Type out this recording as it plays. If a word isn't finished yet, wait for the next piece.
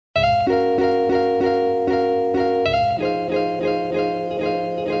Hey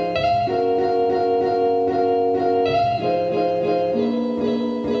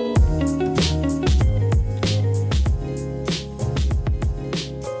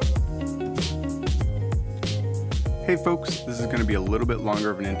folks, this is going to be a little bit longer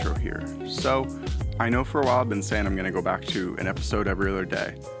of an intro here. So, I know for a while I've been saying I'm going to go back to an episode every other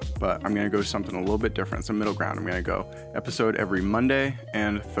day, but I'm going to go something a little bit different. It's a middle ground. I'm going to go episode every Monday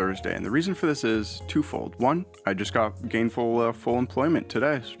and Thursday. And the reason for this is twofold. One, I just got gainful full employment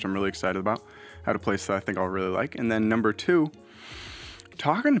today, which I'm really excited about. At a place that I think I'll really like. And then number two,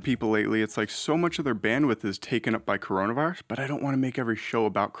 talking to people lately, it's like so much of their bandwidth is taken up by coronavirus, but I don't want to make every show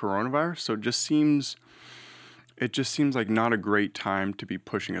about coronavirus. So it just seems like not a great time to be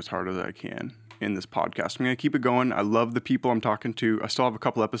pushing as hard as I can in this podcast. I'm going to keep it going. I love the people I'm talking to. I still have a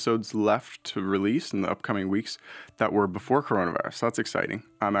couple episodes left to release in the upcoming weeks that were before coronavirus. So that's exciting.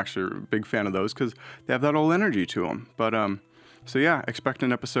 I'm actually a big fan of those because they have that old energy to them. But so yeah, expect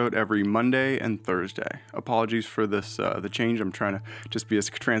an episode every Monday and Thursday. Apologies for this, the change. I'm trying to just be as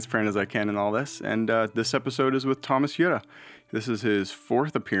transparent as I can in all this. And this episode is with Thomas Jutta. This is his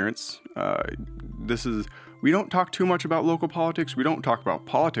fourth appearance. We don't talk too much about local politics. We don't talk about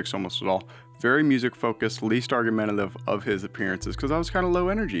politics almost at all. Very music focused, least argumentative of his appearances because I was kind of low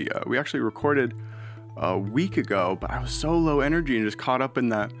energy. We actually recorded a week ago, but I was so low energy and just caught up in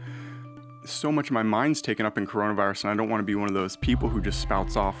that. So much of my mind's taken up in coronavirus, and I don't want to be one of those people who just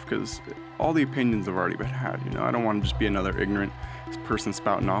spouts off because all the opinions have already been had. You know, I don't want to just be another ignorant person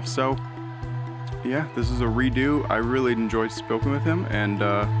spouting off. So yeah, this is a redo. I really enjoyed speaking with him, and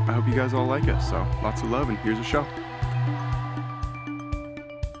I hope you guys all like it. So lots of love, and here's the show.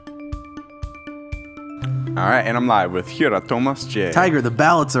 All right, and I'm live with Jutta Thomas J. Tiger, the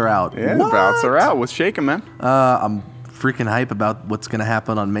ballots are out. Yeah, what? The ballots are out. What's shaking, man? I'm freaking hype about what's going to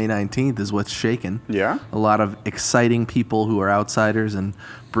happen on May 19th is what's shaking. Yeah? A lot of exciting people who are outsiders and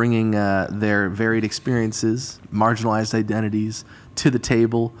bringing their varied experiences, marginalized identities to the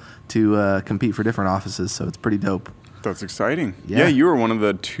table to compete for different offices. So it's pretty dope. That's exciting. Yeah, you were one of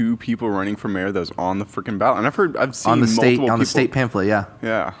the two people running for mayor that was on the freaking ballot. And I've seen multiple people. On the state pamphlet, yeah.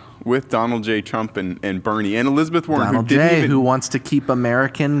 Yeah, with Donald J. Trump and Bernie and Elizabeth Warren. Who wants to keep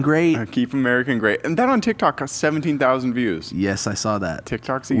American great. Keep American great. And that on TikTok got 17,000 views. Yes, I saw that.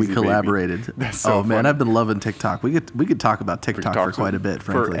 TikTok's easy, we collaborated. Baby. That's so man, I've been loving TikTok. We could talk about TikTok for quite a bit,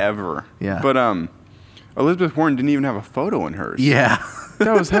 frankly. Forever. Yeah. But Elizabeth Warren didn't even have a photo in hers. Yeah.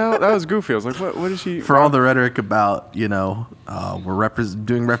 That was goofy. I was like, what is she? For all the rhetoric about, we're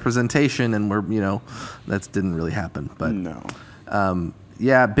doing representation and that didn't really happen. But no.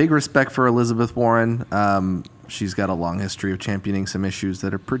 Yeah, big respect for Elizabeth Warren. She's got a long history of championing some issues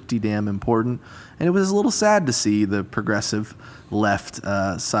that are pretty damn important. And it was a little sad to see the progressive left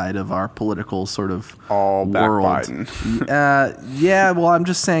side of our political sort of all world. Back Biden. Yeah, well, I'm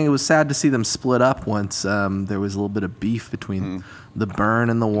just saying it was sad to see them split up once there was a little bit of beef between the Byrne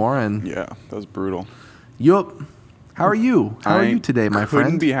and the Warren. Yeah, that was brutal. Yup. How are you? How are you today, my friend?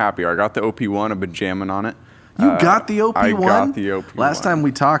 Couldn't be happier. I got the OP1. I've been jamming on it. You got the OP1? I got the OP1. Last time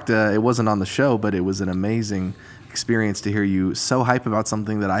we talked, it wasn't on the show, but it was an amazing experience to hear you so hype about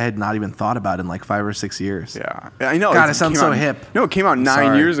something that I had not even thought about in like 5 or 6 years. Yeah. I know. God, it sounds so hip. No, it came out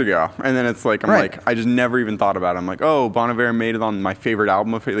 9 years ago. And then it's like, I just never even thought about it. I'm like, oh, Bon Iver made it on my favorite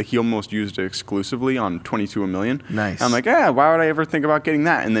album. Like he almost used it exclusively on 22 A Million. Nice. And I'm like, why would I ever think about getting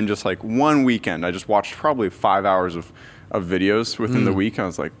that? And then just like one weekend, I just watched probably 5 hours of videos within the week. I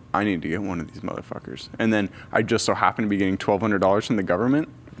was like, I need to get one of these motherfuckers. And then I just so happened to be getting $1,200 from the government.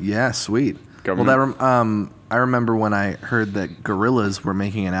 Yeah, sweet. Well, I remember when I heard that Gorillaz were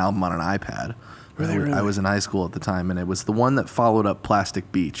making an album on an iPad. Really? I was in high school at the time, and it was the one that followed up Plastic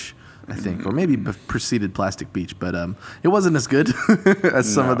Beach, I think, or maybe preceded Plastic Beach, but it wasn't as good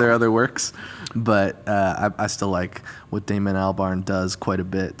as some of their other works. But I still like what Damon Albarn does quite a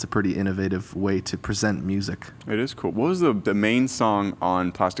bit. It's a pretty innovative way to present music. It is cool. What was the main song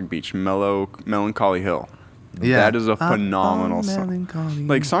on Plastic Beach? Melancholy Hill. Yeah. That is a phenomenal song.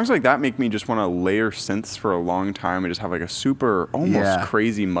 Like songs like that make me just want to layer synths for a long time and just have like a super almost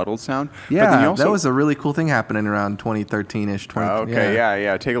crazy muddled sound. Yeah, but then that was a really cool thing happening around 2013-ish. Okay,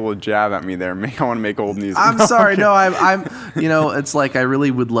 yeah. Take a little jab at me there. I want to make old music. I'm sorry. No, I'm. It's like I really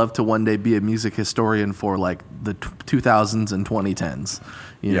would love to one day be a music historian for like the 2000s and 2010s.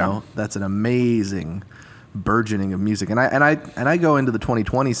 You know, that's an amazing burgeoning of music, and I go into the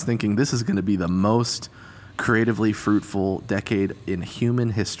 2020s thinking this is going to be the most creatively fruitful decade in human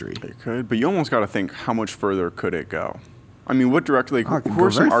history. It could, but you almost got to think, how much further could it go? I mean, what directly? Who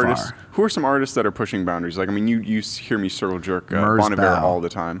are some artists? Who are some artists that are pushing boundaries? Like, I mean, you hear me circle jerk Bon Iver all the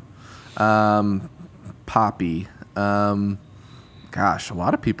time. Poppy. Gosh, a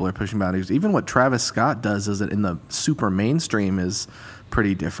lot of people are pushing boundaries. Even what Travis Scott does is in the super mainstream is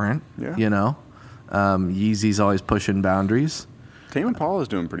pretty different. Yeah. You know, Yeezy's always pushing boundaries. Tame Impala is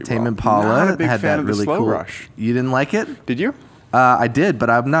doing pretty Tame well. Impala Not a big had fan that of the really Slow cool. Rush. You didn't like it? Did you? I did, but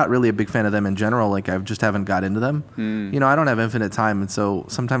I'm not really a big fan of them in general. Like, I just haven't got into them. You know, I don't have infinite time, and so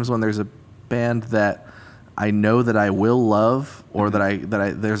sometimes when there's a band that I know that I will love, or that I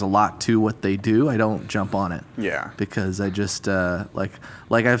there's a lot to what they do, I don't jump on it. Yeah. Because I just I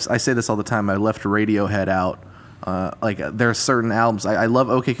say this all the time. I left Radiohead out. There are certain albums I love.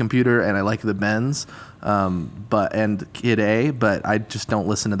 OK Computer and I like the Bends, and Kid A, but I just don't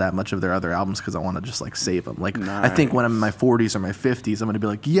listen to that much of their other albums because I want to just like save them. Like I think when I'm in my 40s or my 50s, I'm going to be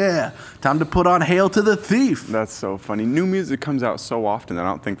like, yeah, time to put on Hail to the Thief. That's so funny. New music comes out so often that I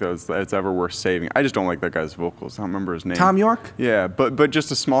don't think that it's ever worth saving. I just don't like that guy's vocals. I don't remember his name. Tom York? Yeah, but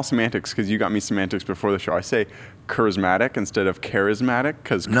just a small semantics, because you got me semantics before the show. I say charismatic instead of charismatic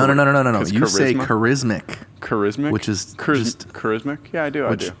because No. You say charismic. Charismic? Which is charismic? Yeah, I do.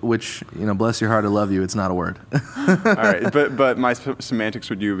 Which, you know, bless your heart, I love you. It's not a word. All right, but my semantics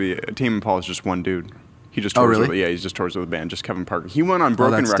would be Tame Impala is just one dude. He just tours really? He just tours with a band, just Kevin Parker. He went on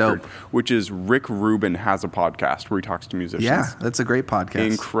Broken that's Record, dope. which is Rick Rubin has a podcast where he talks to musicians. Yeah, that's a great podcast.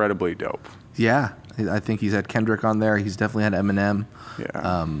 Incredibly dope. Yeah, I think he's had Kendrick on there. He's definitely had Eminem.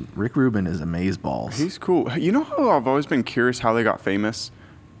 Yeah. Rick Rubin is amazeballs. He's cool. You know how I've always been curious how they got famous?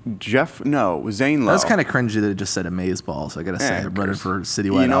 Zane Lowe. That was kind of cringy that it just said amazeballs. I gotta say, I'm running for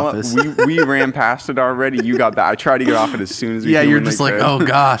citywide you know office. What? We ran past it already. You got that. I tried to get off it as soon as we. Yeah, you're humanly just like, could. oh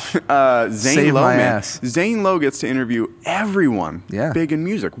gosh. Zane Save Lowe, my man. ass. Zane Lowe gets to interview everyone. Yeah. Big in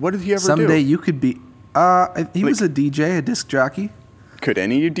music. What did he ever do? Someday you could be. He was a DJ, a disc jockey. Could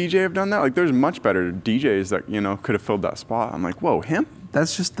any DJ have done that? Like, there's much better DJs that could have filled that spot. I'm like, whoa, him?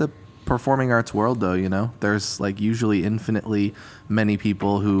 That's just the performing arts world, though. You know, there's like usually infinitely many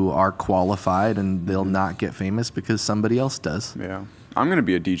people who are qualified, and they'll not get famous because somebody else does. Yeah. I'm going to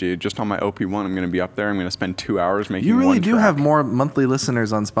be a DJ just on my OP1. I'm going to be up there. I'm going to spend 2 hours making You really one do track. have more monthly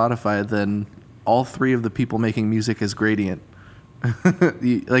listeners on Spotify than all three of the people making music as Gradient. I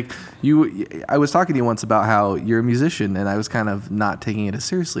was talking to you once about how you're a musician, and I was kind of not taking it as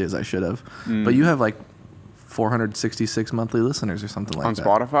seriously as I should have. But you have like 466 monthly listeners or something like that.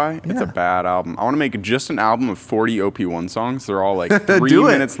 On Spotify? Yeah. It's a bad album. I want to make just an album of 40 OP1 songs. They're all like 3 Do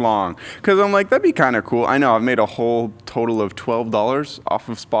it. minutes long. Because I'm like, that'd be kind of cool. I know, I've made a whole total of $12 off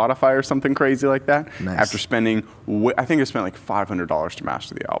of Spotify or something crazy like that. Nice. After spending, I think I spent like $500 to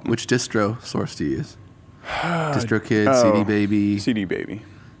master the album. Which distro source do you use? DistroKid, CD Baby. CD Baby.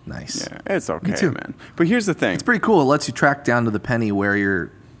 Nice. Yeah, it's okay, too. man. But here's the thing. It's pretty cool. It lets you track down to the penny where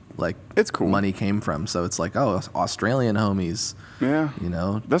your It's cool. money came from. So it's like, oh, Australian homies. Yeah. You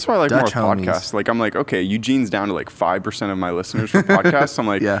know, That's why I like Dutch more homies. podcasts. Like, I'm like, okay, Eugene's down to like 5% of my listeners for podcasts. I'm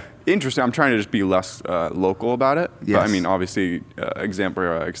like, Yeah. interesting. I'm trying to just be less local about it. But I Yes. mean, obviously,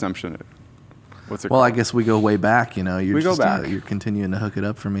 exemption. What's it Well, called? I guess we go way back. You know, you're We go just, back. You're continuing to hook it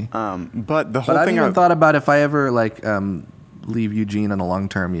up for me. But the whole But I've thing even thought about if I ever leave Eugene on a long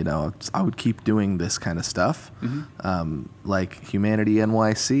term, you know, I would keep doing this kind of stuff, like Humanity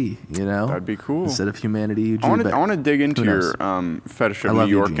NYC, you know, That'd be cool. instead of Humanity Eugene. I want to dig into who your knows? fetish I of New love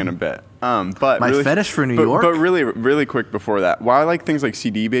York Eugene. in a bit. But My really, fetish for New but, York? But really, really quick before that, while I like things like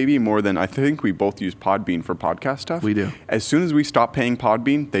CD Baby more than I think we both use Podbean for podcast stuff. We do. As soon as we stop paying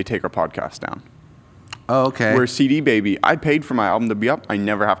Podbean, they take our podcast down. Oh, okay. Where CD Baby, I paid for my album to be up. I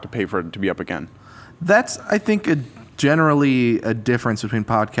never have to pay for it to be up again. That's, I think, generally a difference between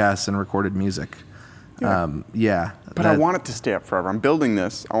podcasts and recorded music. Yeah. But I want it to stay up forever. I'm building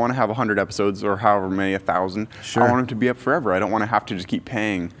this. I want to have 100 episodes or however many, 1,000. Sure. I want it to be up forever. I don't want to have to just keep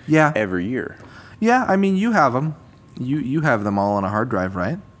paying every year. Yeah, I mean, you have them. You have them all on a hard drive,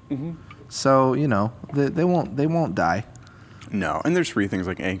 right? Mm-hmm. So, you know, they won't die. No, and there's free things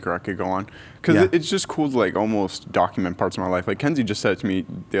like Anchor I could go on. Because it's just cool to like almost document parts of my life. Like Kenzie just said to me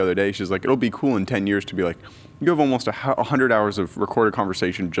the other day, she's like, it'll be cool in 10 years to be like, you have almost 100 hours of recorded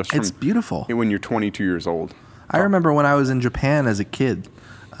conversation just from It's beautiful. when you're 22 years old. I remember when I was in Japan as a kid,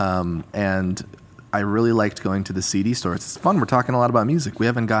 and I really liked going to the CD stores. It's fun. We're talking a lot about music. We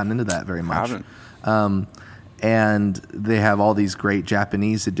haven't gotten into that very much. And they have all these great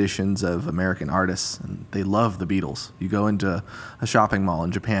Japanese editions of American artists, and they love the Beatles. You go into a shopping mall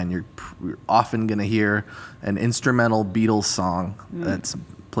in Japan, you're often going to hear an instrumental Beatles song that's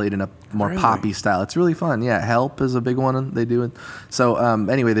played in a more poppy style. It's really fun. Yeah, Help is a big one they do. So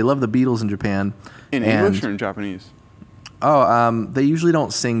anyway, they love the Beatles in Japan. In English or in Japanese? They usually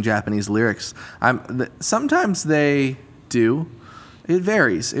don't sing Japanese lyrics. Sometimes they do. It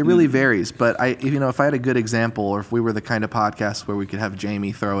varies. It really varies. But if I had a good example, or if we were the kind of podcast where we could have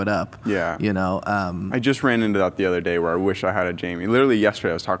Jamie throw it up, Yeah. I I just ran into that the other day where I wish I had a Jamie. Literally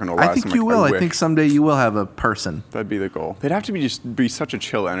yesterday I was talking to Elias. think you will. I think someday you will have a person. That'd be the goal. They'd have to be such a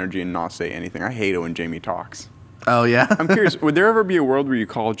chill energy and not say anything. I hate it when Jamie talks. Oh yeah. I'm curious, would there ever be a world where you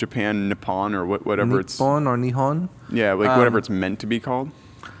call Japan Nippon or whatever it's... Nippon or Nihon? Yeah, like whatever it's meant to be called?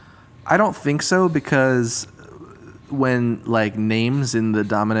 I don't think so, because when like names in the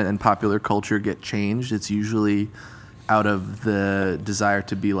dominant and popular culture get changed, it's usually out of the desire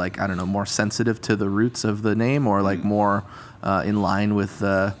to be like, I don't know, more sensitive to the roots of the name, or like more in line with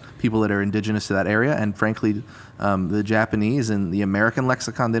people that are indigenous to that area. And frankly, the Japanese and the American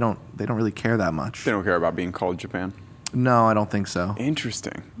lexicon, they don't really care that much. They don't care about being called Japan. No, I don't think so.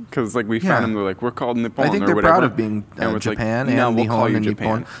 Interesting. Because like we Yeah. found them, they're like, we're called Nippon I think or they're whatever. proud of being And it's like, Japan no, and we'll call Nihon you and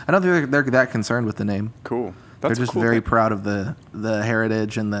Japan. Nippon. I don't think they're that concerned with the name. Cool. They're That's just a cool very thing. proud of the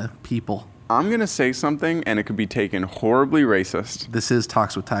heritage and the people. I'm going to say something and it could be taken horribly racist. This is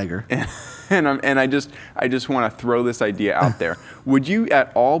Talks with Tiger. And I just want to throw this idea out there. Would you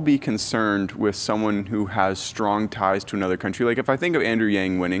at all be concerned with someone who has strong ties to another country? Like if I think of Andrew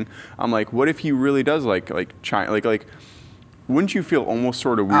Yang winning, I'm like, what if he really does like China? Like wouldn't you feel almost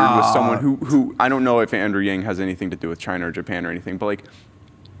sort of weird with someone who I don't know if Andrew Yang has anything to do with China or Japan or anything, but like,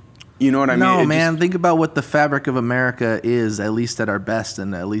 you know what I mean? No, It man. just- Think about what the fabric of America is, at least at our best,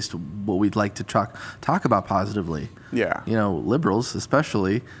 and at least what we'd like to talk about positively. Yeah. Liberals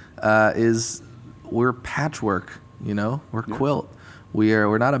especially, we're patchwork. We're quilt.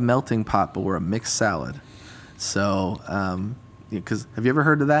 We're not a melting pot, but we're a mixed salad. So, because have you ever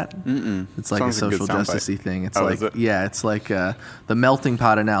heard of that? Mm-mm. It's like Sounds a like a good social soundbite. justice-y thing. It's Oh, like is it? yeah, it's like the melting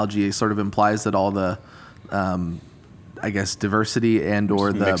pot analogy sort of implies that all the I guess diversity and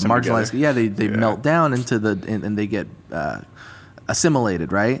or Just the mix them marginalized, together. they melt down into and they get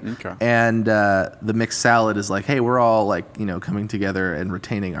assimilated, right? Okay. And the mixed salad is like, hey, we're all like coming together and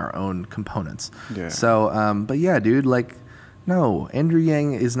retaining our own components. Yeah. So, but yeah, dude, like, no, Andrew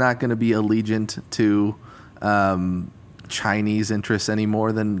Yang is not going to be allegiant to Chinese interests any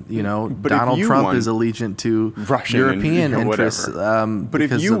more than But if Donald you Trump won- is allegiant to Russian European and, interests whatever. But if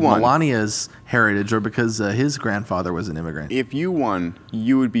because you of won- Melania's heritage or because his grandfather was an immigrant. If you won,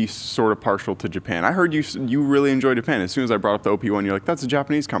 you would be sort of partial to Japan. I heard you really enjoy Japan. As soon as I brought up the OP1, you're like, that's a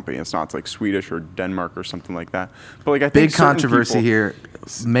Japanese company. It's not. It's like Swedish or Denmark or something like that. But like I think Big controversy people, here.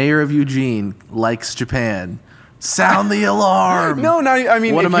 Mayor of Eugene likes Japan. Sound the alarm. No, I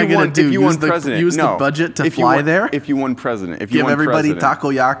mean, What if am I you going won, to do? If you use won president, use no. the budget to If you fly won- there? If you won president, if you Give won everybody president.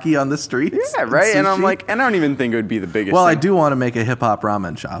 takoyaki on the streets? Yeah, right. And I'm sushi? like, and I don't even think it would be the biggest. Well, I thing. do want to make a hip hop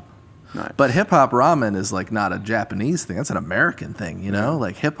ramen shop. Nice. But hip hop ramen is like not a Japanese thing. That's an American thing,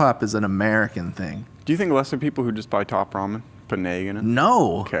 Like hip hop is an American thing. Do you think less of people who just buy Top Ramen put an egg in it?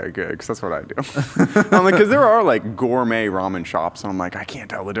 No. Okay, good, because that's what I do. I'm like, because there are like gourmet ramen shops, and I'm like, I can't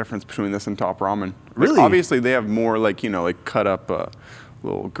tell the difference between this and Top Ramen. Like, Really? obviously, they have more like like cut up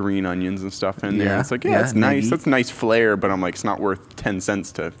little green onions and stuff in there. Yeah, It's like, yeah, it's nice. negi. That's nice flair, but I'm like, it's not worth 10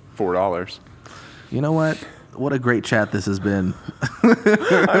 cents to $4. You know what? What a great chat this has been.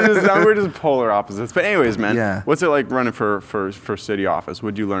 We're just polar opposites. But anyways, man, Yeah. what's it like running for city office?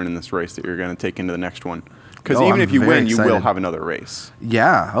 What'd you learn in this race that you're going to take into the next one? Because Oh, even I'm if you very win, you will excited. have another race.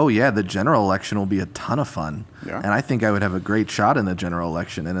 Yeah. Oh, yeah. The general election will be a ton of fun. Yeah. And I think I would have a great shot in the general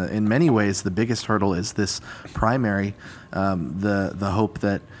election. And in many ways, the biggest hurdle is this primary, the hope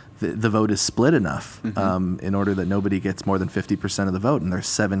that the vote is split enough in order that nobody gets more than 50% of the vote. And there's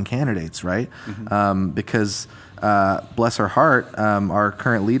 7 candidates, right? Because, bless her heart, our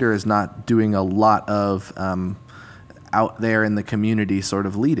current leader is not doing a lot of out there in the community sort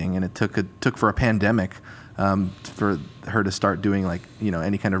of leading. And it took for a pandemic for her to start doing like,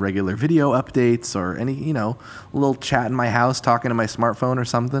 any kind of regular video updates or any, little chat in my house, talking to my smartphone or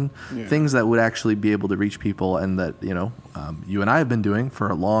something, Yeah. things that would actually be able to reach people and that, you and I have been doing for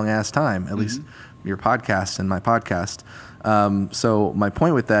a long ass time, at least your podcast and my podcast. So my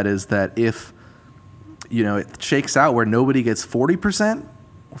point with that is that if, it shakes out where nobody gets 40%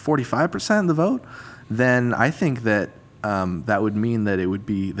 or 45% of the vote, then I think that that would mean that it would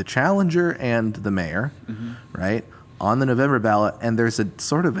be the challenger and the mayor, right, on the November ballot, and there's a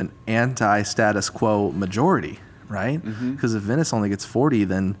sort of an anti-status quo majority, right? Because if Venice only gets 40,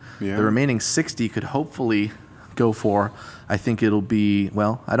 then Yeah. the remaining 60 could hopefully go for, I think it'll be,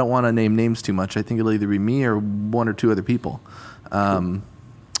 well, I don't want to name names too much. I think it'll either be me or 1 or 2 other people.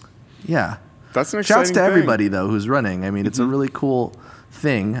 Yeah. That's an exciting Shouts to thing. everybody, though, who's running. I mean, it's a really cool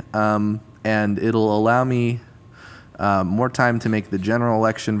thing, and it'll allow me more time to make the general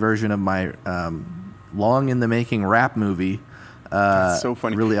election version of my long-in-the-making rap movie That's so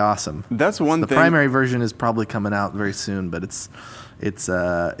funny. Really awesome. That's one The thing. primary version is probably coming out very soon, but it's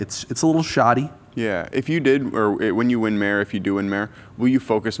a little shoddy. Yeah. If you did, or when you win mayor, if you do win mayor, will you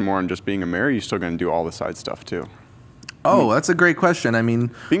focus more on just being a mayor? Or are you still going to do all the side stuff too? Oh, that's a great question. I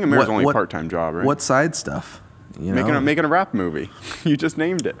mean, Being a mayor is only a part-time job, right? What side stuff? You know? Making a rap movie. You just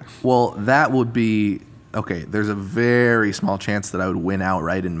named it. Well, that would be okay. There's a very small chance that I would win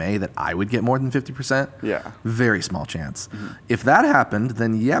outright in May, that I would get more than 50%. Yeah. Very small chance. If that happened,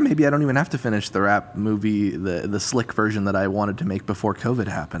 then yeah, maybe I don't even have to finish the rap movie, the slick version that I wanted to make before COVID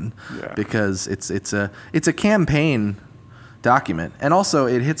happened. Yeah. Because it's a campaign document, and also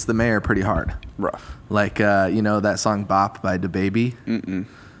it hits the mayor pretty hard. Rough. Like that song "Bop" by DaBaby. Mm-mm.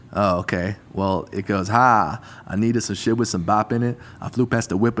 Oh, okay. Well, it goes, ha, I needed some shit with some bop in it. I flew past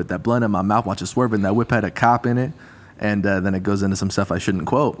the whip with that blunt in my mouth, watch it swerving. That whip had a cop in it. And then it goes into some stuff I shouldn't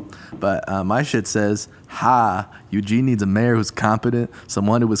quote. But my shit says, ha, Eugene needs a mayor who's competent,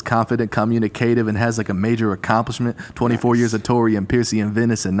 someone who is confident, communicative, and has like a major accomplishment. 24 years of Tory and Piercy and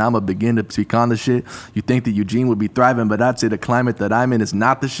Venice, and I'm a begin to speak on the shit. You think that Eugene would be thriving, but I'd say the climate that I'm in is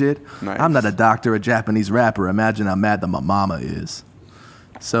not the shit. Nice. I'm not a doctor, a Japanese rapper. Imagine how mad that my mama is.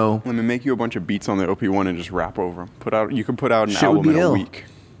 So Let me make you a bunch of beats on the OP1 and just rap over them. You can put out an Shit would album be in a ill. week.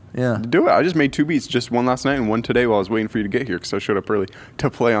 yeah. Do it. I just made 2 beats, just one last night and one today while I was waiting for you to get here because I showed up early to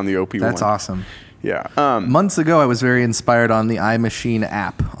play on the OP1. That's awesome. Yeah. Months ago, I was very inspired on the iMachine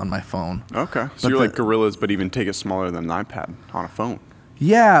app on my phone. Okay. So But you're like Gorillas, but even take it smaller than an iPad on a phone.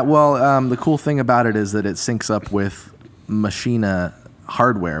 Yeah, well, the cool thing about it is that it syncs up with Machina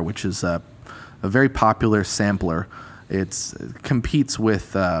hardware, which is a very popular sampler. It competes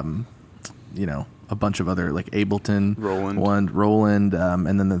with, a bunch of other, like Ableton, Roland,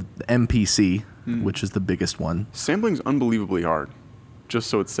 and then the MPC, which is the biggest one. Sampling's unbelievably hard, just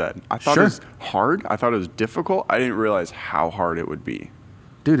so it's said. I thought Sure. it was hard. I thought it was difficult. I didn't realize how hard it would be.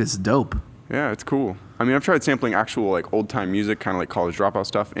 Dude, it's dope. Yeah, it's cool. I mean, I've tried sampling actual like old time music, kind of like college dropout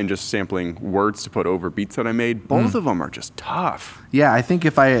stuff, and just sampling words to put over beats that I made. Both of them are just tough. Yeah, I think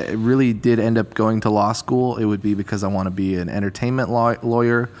if I really did end up going to law school, it would be because I want to be an entertainment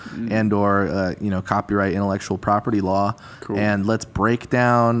lawyer and or copyright intellectual property law. Cool. And let's break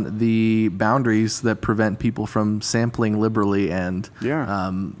down the boundaries that prevent people from sampling liberally and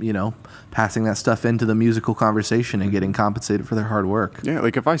passing that stuff into the musical conversation and getting compensated for their hard work. Yeah,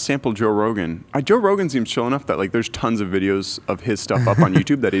 like if I sample Joe Rogan, Joe Rogan seems chill enough that like there's tons of videos of his stuff up on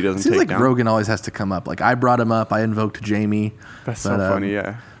YouTube that he doesn't Seems take like down. Rogan always has to come up. Like I brought him up, I invoked Jamie. That's so funny,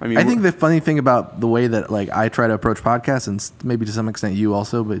 yeah. I mean, I think the funny thing about the way that like I try to approach podcasts, and maybe to some extent you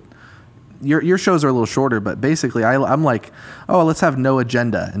also, but your shows are a little shorter. But basically, I'm like, oh, let's have no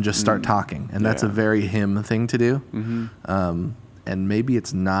agenda and just start talking, and that's a very him thing to do. And maybe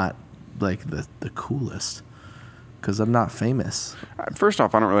it's not like the coolest because I'm not famous. First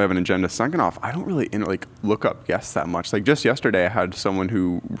off, I don't really have an agenda. Second off, I don't really look up guests that much. Like just yesterday, I had someone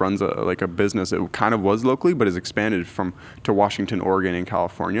who runs a business that kind of was locally, but has expanded to Washington, Oregon, and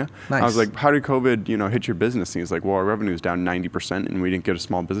California. Nice. I was like, how did COVID, hit your business? And he's like, well, our revenue is down 90%, and we didn't get a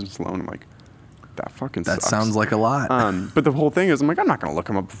small business loan. I'm like, that fucking That sucks. sounds like a lot. But the whole thing is, I'm like, I'm not going to look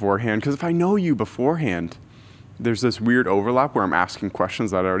him up beforehand because if I know you beforehand, there's this weird overlap where I'm asking questions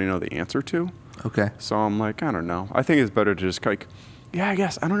that I already know the answer to. Okay. So I'm like, I don't know. I think it's better to just like, yeah, I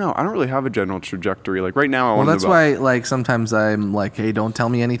guess. I don't know. I don't really have a general trajectory. Like right now, Well, that's why like sometimes I'm like, hey, don't tell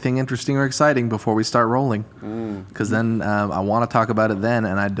me anything interesting or exciting before we start rolling, because then I want to talk about it then,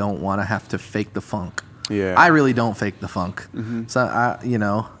 and I don't want to have to fake the funk. Yeah. I really don't fake the funk. So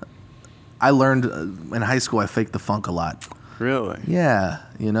I learned in high school I faked the funk a lot. Really? Yeah,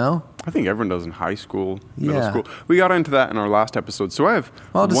 I think everyone does in high school, middle Yeah. school. We got into that in our last episode. So I have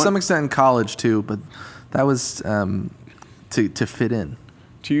to some extent in college too, but that was to fit in.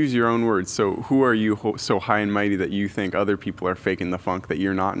 To use your own words, so who are you so high and mighty that you think other people are faking the funk that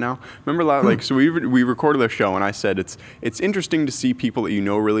you're not now? Remember, so we recorded a show, and I said it's interesting to see people that you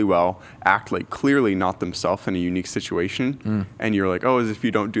know really well act like clearly not themselves in a unique situation, and you're like, oh, as if you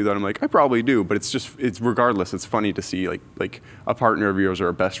don't do that. I'm like, I probably do, but it's regardless. It's funny to see like a partner of yours or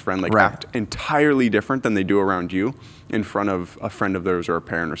a best friend act entirely different than they do around you in front of a friend of theirs or a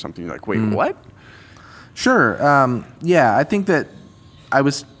parent or something. You're like, wait, what? Sure. Yeah, I think that I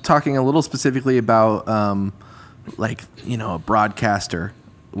was talking a little specifically about a broadcaster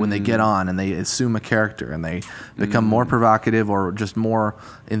when they get on and they assume a character and they become more provocative or just more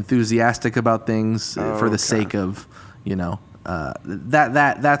enthusiastic about things for the sake of,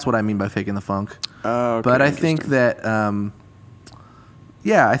 that's what I mean by faking the funk. Okay, but I think that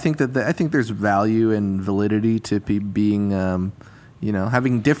I think there's value and validity to being You know,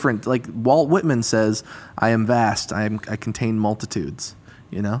 having different, like Walt Whitman says, I am vast, I contain multitudes.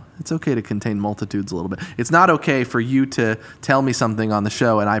 You know, it's okay to contain multitudes a little bit. It's not okay for you to tell me something on the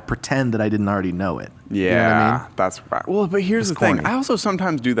show and I pretend that I didn't already know it. Yeah, you know what I mean? That's right. Well, but here's the thing. I also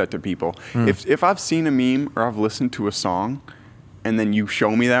sometimes do that to people. If I've seen a meme or I've listened to a song, and then you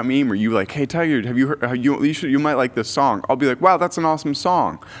show me that meme, or you like, hey Tiger, have you heard? You might like this song. I'll be like, wow, that's an awesome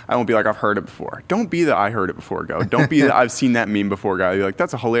song. I won't be like, I've heard it before. Don't be the I heard it before guy. Don't be the I've seen that meme before guy. You're like,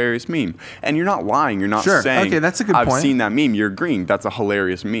 that's a hilarious meme, and you're not lying. You're not saying, okay, that's a good point. I've seen that meme. You're agreeing that's a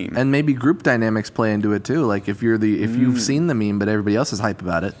hilarious meme. And maybe group dynamics play into it too. Like if you've seen the meme, but everybody else is hype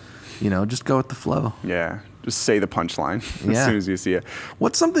about it, you know, just go with the flow. Yeah, just say the punchline as soon as you see it.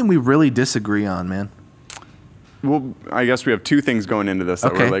 What's something we really disagree on, man? Well, I guess we have two things going into this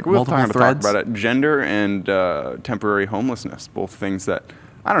that we're like, we'll talk about it. Gender and temporary homelessness. Both things that,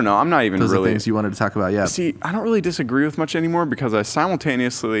 I don't know, I'm not even Those really... are things you wanted to talk about, yeah. See, I don't really disagree with much anymore because I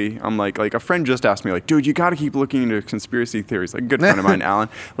simultaneously, I'm like a friend just asked me, like, dude, you got to keep looking into conspiracy theories. Like, a good friend of mine, Alan,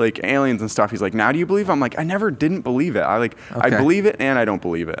 like aliens and stuff. He's like, now do you believe? I'm like, I never didn't believe it. I believe it and I don't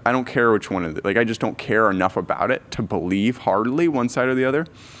believe it. I don't care which one of it. Like, I just don't care enough about it to believe heartily one side or the other.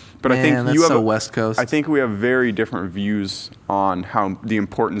 But I think you have West Coast. I think we have very different views on how the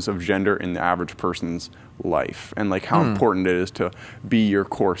importance of gender in the average person's life and like how important it is to be your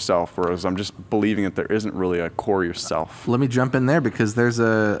core self. Whereas I'm just believing that there isn't really a core yourself. Let me jump in there because there's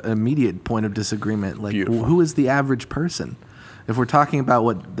an immediate point of disagreement. Like, who is the average person? If we're talking about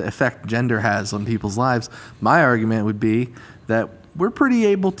what the effect gender has on people's lives, my argument would be that we're pretty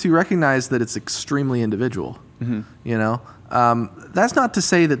able to recognize that it's extremely individual. Mm-hmm. You know. That's not to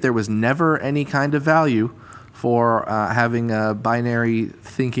say that there was never any kind of value for having a binary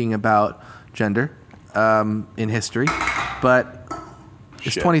thinking about gender in history, but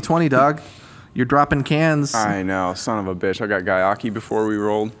it's 2020, dog. You're dropping cans. I know, son of a bitch. I got Gayaki before we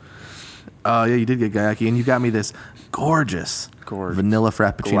rolled. Oh, yeah, you did get Gayaki, and you got me this gorgeous vanilla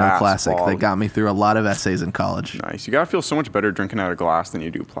Frappuccino glass classic ball. that got me through a lot of essays in college. Nice. You got to feel so much better drinking out of glass than you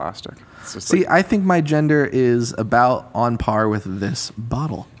do plastic. See, I think my gender is about on par with this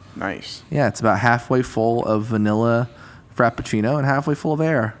bottle. Nice. Yeah, it's about halfway full of vanilla Frappuccino and halfway full of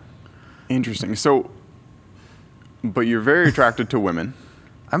air. Interesting. So, but you're very attracted to women.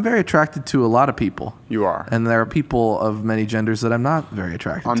 I'm very attracted to a lot of people. You are. And there are people of many genders that I'm not very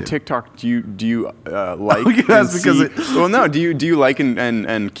attracted to. On TikTok, do you like Well, no, do you like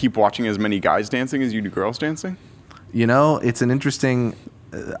and keep watching as many guys dancing as you do girls dancing? You know, it's an interesting...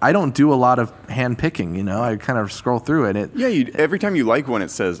 I don't do a lot of hand picking, you know. I kind of scroll through it. Every time you like one,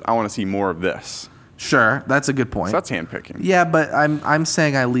 it says, I want to see more of this. Sure, that's a good point. So that's hand picking. Yeah, but I'm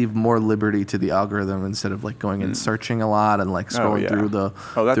saying I leave more liberty to the algorithm instead of like going and searching a lot and like scrolling through the.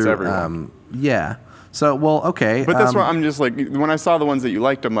 Oh, that's everyone. Yeah. So okay. But that's why I'm just like, when I saw the ones that you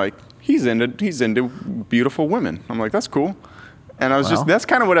liked, I'm like, he's into beautiful women. I'm like, that's cool. And I was that's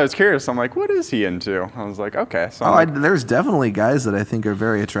kind of what I was curious. I'm like, what is he into? I was like, okay. So there's definitely guys that I think are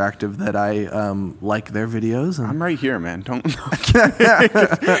very attractive that I like their videos. And I'm right here, man. Don't, because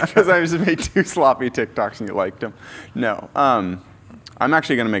I just made 2 sloppy TikToks and you liked them. No, I'm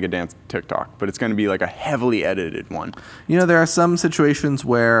actually going to make a dance TikTok, but it's going to be like a heavily edited one. You know, there are some situations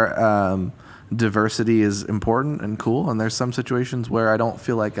where diversity is important and cool, and there's some situations where I don't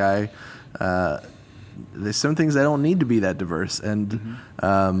feel like there's some things I don't need to be that diverse. And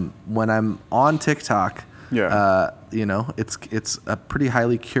when I'm on TikTok, you know, it's a pretty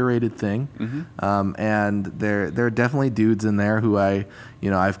highly curated thing. And there are definitely dudes in there who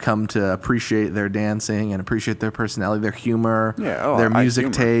I've come to appreciate their dancing and appreciate their personality, their humor, their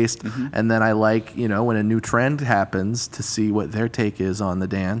music taste. And then I like, you know, when a new trend happens to see what their take is on the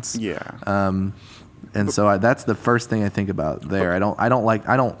dance. And so that's the first thing I think about there.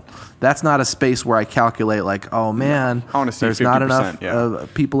 That's not a space where I calculate like, oh man, I want to see there's 50%, not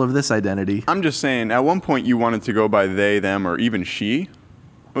enough people of this identity. I'm just saying, at one point you wanted to go by they, them, or even she.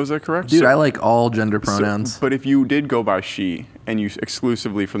 Was that correct? Dude, I like all gender pronouns. But if you did go by she and you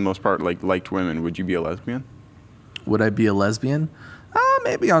exclusively, for the most part, liked women, would you be a lesbian? Would I be a lesbian?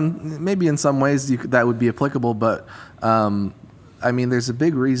 Maybe in some ways that would be applicable, but I mean, there's a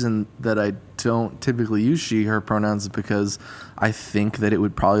big reason that I don't typically use she, her pronouns because I think that it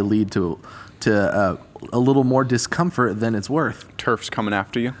would probably lead to a little more discomfort than it's worth. TERFs coming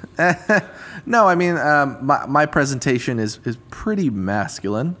after you? No, I mean, my presentation is pretty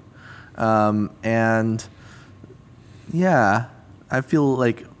masculine. And yeah, I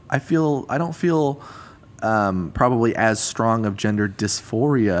don't feel probably as strong of gender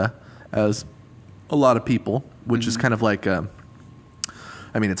dysphoria as a lot of people, which is kind of like,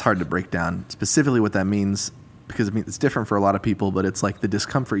 I mean, it's hard to break down specifically what that means because I mean it's different for a lot of people, but it's like the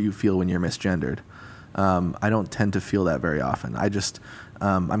discomfort you feel when you're misgendered. I don't tend to feel that very often. I just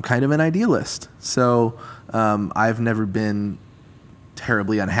I'm kind of an idealist, so I've never been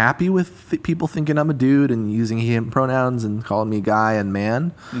terribly unhappy with people thinking I'm a dude and using him pronouns and calling me guy and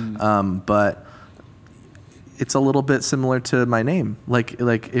man. But it's a little bit similar to my name. Like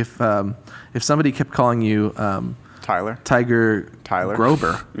if somebody kept calling you Tyler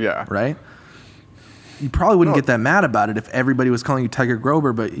Grober, yeah, right? You probably wouldn't get that mad about it if everybody was calling you Tiger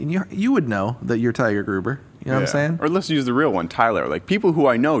Grober, but you would know that you're Tiger Gruber. You know what I'm saying? Or let's use the real one, Tyler. Like people who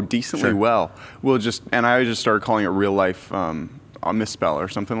I know decently well will just, and I just started calling it real life a misspell or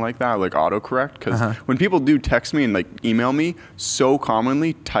something like that, like autocorrect. Because when people do text me and like email me, so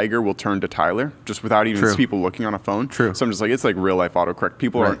commonly Tiger will turn to Tyler just without even people looking on a phone. True. So I'm just like, it's like real life autocorrect.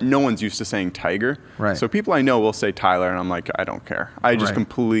 People are, no one's used to saying Tiger. Right. So people I know will say Tyler, and I'm like, I don't care. I just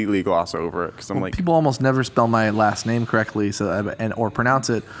completely gloss over it because I'm like, people almost never spell my last name correctly, or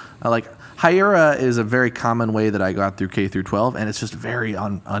pronounce it like Hayura is a very common way that I got through K through 12, and it's just very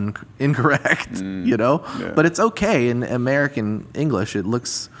incorrect, you know. Yeah. But it's okay in American English. It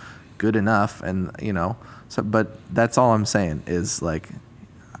looks good enough, and you know. So, but that's all I'm saying is like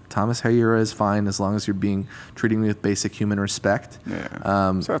Thomas Hayura is fine as long as you're treating me with basic human respect.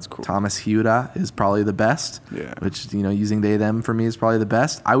 Yeah. So that's cool. Thomas Hura is probably the best. Yeah. Which, you know, using they them for me is probably the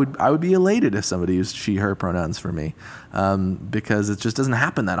best. I would be elated if somebody used she her pronouns for me, because it just doesn't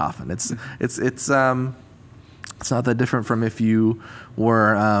happen that often. It's not that different from if you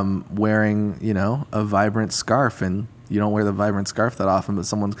were wearing, you know, a vibrant scarf, and you don't wear the vibrant scarf that often, but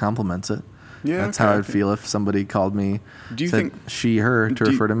someone compliments it. Yeah, that's how I'd feel if somebody called me, said she, her to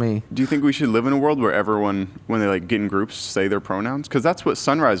refer to me. Do you think we should live in a world where everyone, when they like get in groups, say their pronouns? Because that's what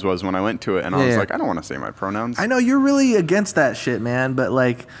Sunrise was when I went to it, and I was like, I don't want to say my pronouns. I know you're really against that shit, man, but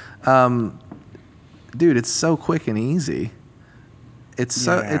like, dude, it's so quick and easy. It's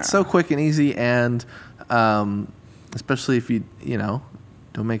so quick and easy, and especially if you know.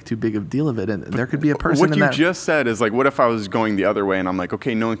 Don't make too big of a deal of it, and there could be a person. What you just said is like, what if I was going the other way, and I'm like,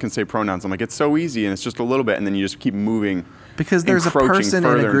 okay, no one can say pronouns. I'm like, it's so easy, and it's just a little bit, and then you just keep moving. Because there's a person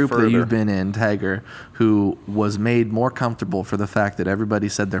in a group that you've been in, Tiger, who was made more comfortable for the fact that everybody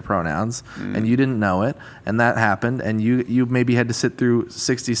said their pronouns, and you didn't know it, and that happened, and you maybe had to sit through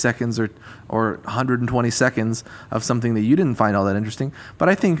 60 seconds or 120 seconds of something that you didn't find all that interesting. But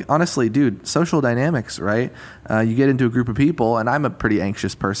I think, honestly, dude, social dynamics, right? You get into a group of people, and I'm a pretty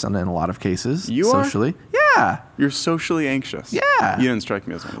anxious person in a lot of cases. You socially. Yeah. You're socially anxious. Yeah. You didn't strike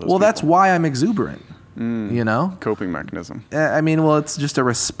me as one of those Well, people. that's why I'm exuberant. You know? Coping mechanism. I mean, well, it's just a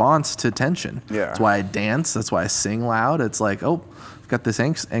response to tension. Yeah. That's why I dance. That's why I sing loud. It's like, oh, I've got this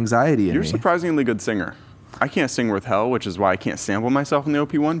anxiety in me. You're a surprisingly good singer. I can't sing worth hell, which is why I can't sample myself in the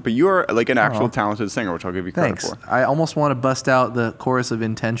OP1, but you're like an actual talented singer, which I'll give you credit for. I almost want to bust out the chorus of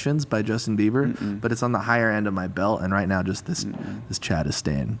Intentions by Justin Bieber, but it's on the higher end of my belt, and right now just this Chad is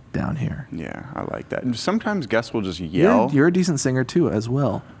staying down here. Yeah, I like that. And sometimes guests will just yell. You're a decent singer too, as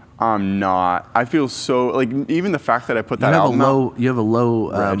well. I'm not. I feel so like even the fact that I put that album out. You have a low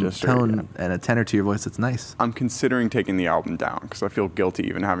tone and a tenor to your voice. That's nice. I'm considering taking the album down because I feel guilty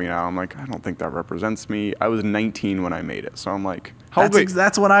even having it out. I'm like, I don't think that represents me. I was 19 when I made it, so I'm like,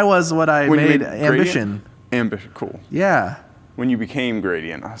 that's what I was when I made Ambition. Ambition, cool. Yeah. When you became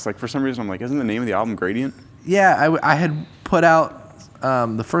Gradient, I was like, for some reason, I'm like, isn't the name of the album Gradient? Yeah, I had put out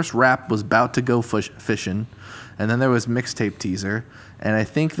the first rap was Bout to Go Fishing, and then there was Mixtape Teaser. And I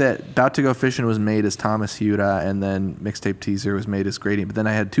think that Bout to Go Fishing was made as Thomas Hura, and then Mixtape Teaser was made as Gradient. But then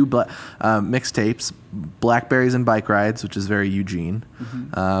I had two mixtapes, Blackberries and Bike Rides, which is very Eugene,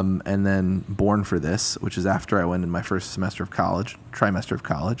 and then Born for This, which is after I went in my first trimester of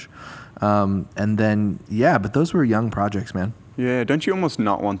college. And then, but those were young projects, man. Yeah, don't you almost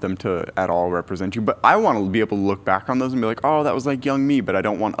not want them to at all represent you? But I want to be able to look back on those and be like, oh, that was like young me, but I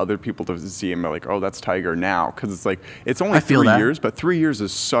don't want other people to see and be like, oh, that's Tiger now. Because it's like, it's only 3 years, but 3 years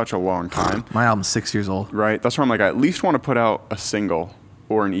is such a long time. My album's 6 years old. Right. That's why I'm like, I at least want to put out a single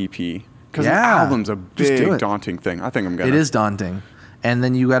or an EP. Because an album's a big, daunting thing. I think I'm going to. It is daunting. And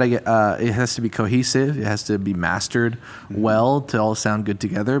then you got to get, it has to be cohesive. It has to be mastered well to all sound good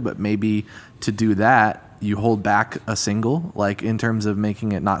together. But maybe to do that, you hold back a single, like in terms of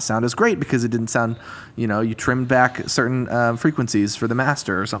making it not sound as great because it didn't sound, you trimmed back certain frequencies for the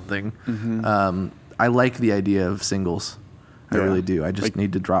master or something. I like the idea of singles. I really do. I just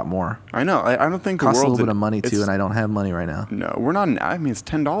need to drop more. I know. I don't think it costs a little bit of money too, and I don't have money right now. No, we're not. I mean, it's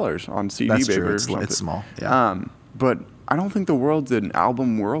 $10 on CD. That's true. It's small. Yeah. But I don't think the world's an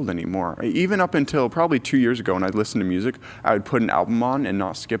album world anymore. Even up until probably 2 years ago when I'd listen to music, I would put an album on and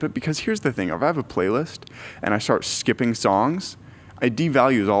not skip it. Because here's the thing, if I have a playlist and I start skipping songs, it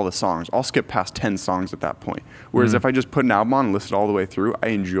devalues all the songs. I'll skip past 10 songs at that point. Whereas if I just put an album on and listen all the way through, I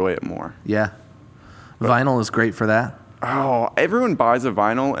enjoy it more. Yeah. Vinyl is great for that. Oh, everyone buys a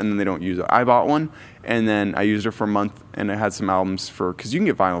vinyl and then they don't use it. I bought one and then I used it for a month and it had some albums because you can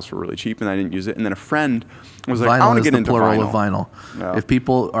get vinyls for really cheap and I didn't use it. And then a friend was like, I want to get into plural vinyl. Of vinyl. Yeah. If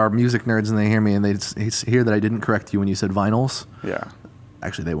people are music nerds and they hear me and they hear that I didn't correct you when you said vinyls, Yeah.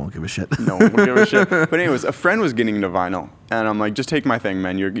 actually they won't give a shit. No one will give a shit. But anyways, a friend was getting into vinyl and I'm like, just take my thing,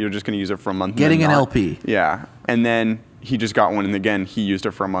 man. You're just going to use it for a month. Getting an LP. Yeah. And then he just got one and again, he used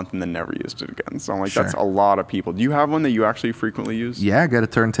it for a month and then never used it again. So I'm like, Sure. That's a lot of people. Do you have one that you actually frequently use? Yeah, I got a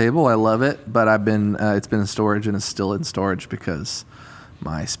turntable. I love it, but it's been in storage and it's still in storage because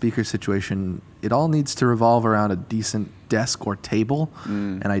my speaker situation, it all needs to revolve around a decent desk or table,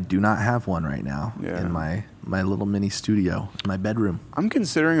 and I do not have one right now in my little mini studio in my bedroom. I'm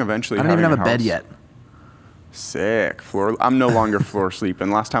considering eventually I don't even having have a bed house. yet. Sick. I'm no longer floor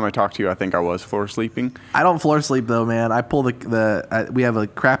sleeping. Last time I talked to you, I think I was floor sleeping. I don't floor sleep though, man. I pull we have a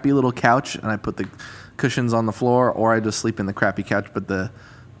crappy little couch and I put the cushions on the floor, or I just sleep in the crappy couch, but the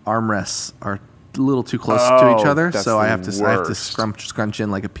armrests are a little too close to each other, so I have to scrunch in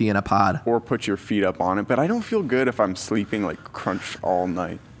like a pea in a pod. Or put your feet up on it, but I don't feel good if I'm sleeping like crunched all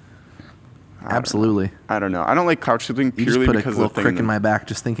night. Absolutely. I don't know. I don't like couch sleeping You purely just put because a little of the thing. crick in my back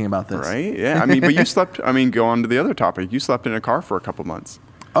just thinking about this. Right? Yeah. I mean, but you slept. I mean, go on to the other topic. You slept in a car for a couple months.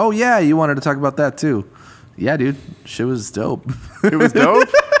 Oh yeah, you wanted to talk about that too. Yeah, dude, shit was dope. It was dope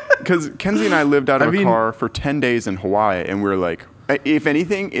because Kenzie and I lived out of a car for 10 days in Hawaii, and we were like, if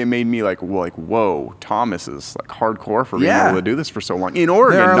anything, it made me like, whoa, Thomas is like hardcore for being able to do this for so long in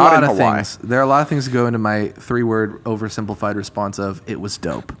Oregon, not in Hawaii. There are a lot of things that go into my 3-word oversimplified response of it was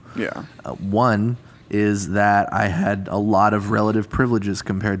dope. Yeah. One is that I had a lot of relative privileges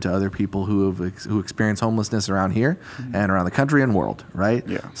compared to other people who experience homelessness around here and around the country and world, right?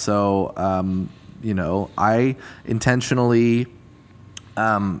 Yeah. So, I intentionally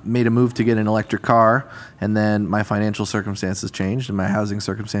made a move to get an electric car, and then my financial circumstances changed and my housing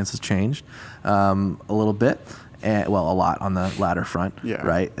circumstances changed a little bit, a lot on the latter front,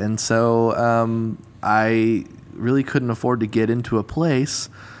 right? And so I really couldn't afford to get into a place.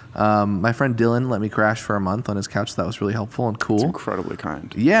 My friend Dylan let me crash for a month on his couch. That was really helpful and cool. It's incredibly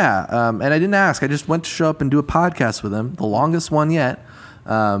kind. Yeah, and I didn't ask. I just went to show up and do a podcast with him, the longest one yet,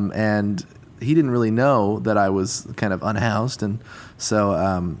 and he didn't really know that I was kind of unhoused, and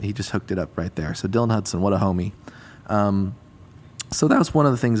so he just hooked it up right there. So Dylan Hudson, what a homie. So that was one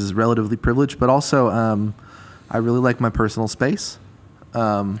of the things, is relatively privileged, but also I really like my personal space.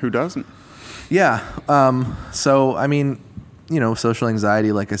 Who doesn't? Yeah. So, I mean, social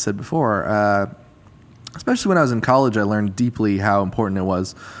anxiety, like I said before, especially when I was in college, I learned deeply how important it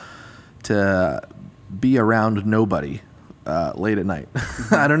was to be around nobody late at night.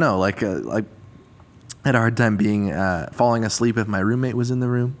 I don't know, like I had a hard time falling asleep if my roommate was in the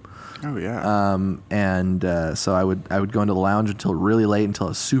room. Oh yeah. So I would go into the lounge until really late, until I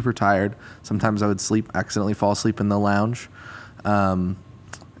was super tired. Sometimes I would accidentally fall asleep in the lounge.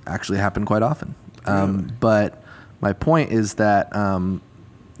 Actually happened quite often. Really? But my point is that,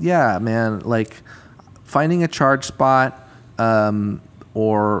 like finding a charge spot,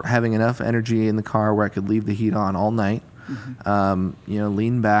 or having enough energy in the car where I could leave the heat on all night,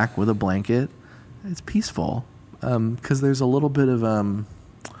 lean back with a blanket. It's peaceful, because there's a little bit of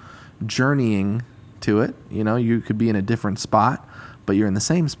journeying to it. You could be in a different spot, but you're in the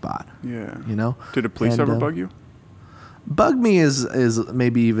same spot. Yeah. Did a police ever bug you? Bug me is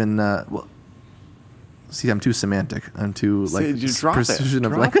maybe even see, I'm too semantic. I'm too precision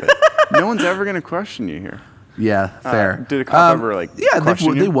of like. No one's ever gonna question you here. Yeah, fair. Did a cop ever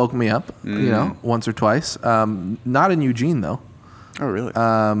question you? They woke me up, once or twice. Not in Eugene though. Oh really?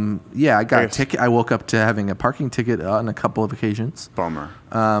 Yeah, I got a ticket. I woke up to having a parking ticket on a couple of occasions. Bummer.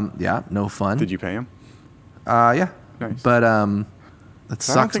 Yeah, no fun. Did you pay him? Yeah. Nice. But that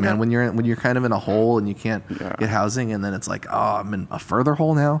sucks, man. When you're kind of in a hole and you can't get housing, and then it's like, oh, I'm in a further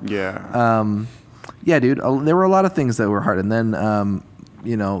hole now. Yeah. Yeah, dude. There were a lot of things that were hard, and then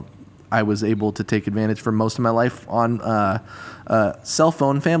I was able to take advantage for most of my life on a cell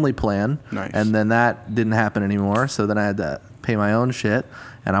phone family plan. Nice. And then that didn't happen anymore, so then I had to pay my own shit,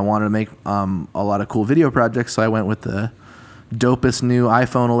 and I wanted to make a lot of cool video projects, so I went with the dopest new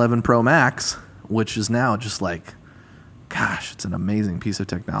iPhone 11 Pro Max, which is now just like, gosh, it's an amazing piece of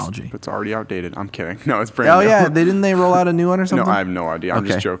technology. It's already outdated. I'm kidding. No, it's brand new. Oh yeah, didn't they roll out a new one or something? No, I have no idea. I'm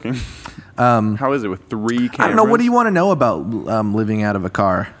just joking. How is it with 3 cameras? I don't know. What do you want to know about living out of a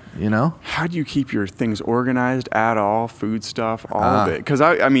car? You know? How do you keep your things organized at all? Food stuff, all of it. Because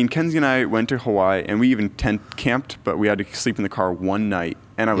I mean, Kenzie and I went to Hawaii and we even camped, but we had to sleep in the car one night,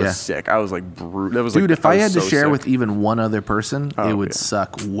 and I was sick. I was like, that was dude. Like, if I had to so share sick. with even one other person, it would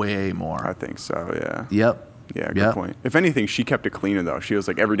suck way more. I think so. Yeah. Yep. Yeah, good point. If anything, she kept it cleaner though. She was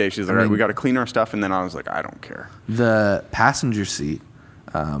like every day. She's like, all right, we got to clean our stuff, and then I was like, I don't care. The passenger seat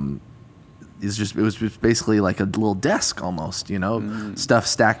it was just basically like a little desk almost, you know, stuff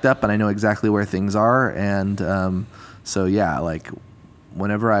stacked up, and I know exactly where things are, and so yeah, like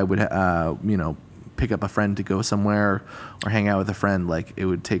whenever I would you know, pick up a friend to go somewhere or hang out with a friend, like it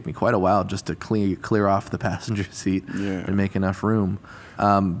would take me quite a while just to clear off the passenger seat and make enough room.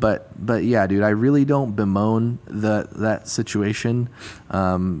 But yeah, dude, I really don't bemoan that situation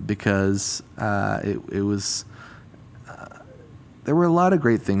because it was. There were a lot of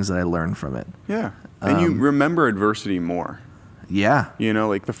great things that I learned from it. Yeah, and you remember adversity more. Yeah, you know,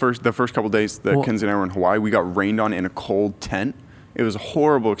 like the first couple days that Kenzie and I were in Hawaii, we got rained on in a cold tent. It was a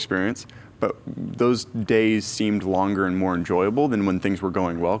horrible experience, but those days seemed longer and more enjoyable than when things were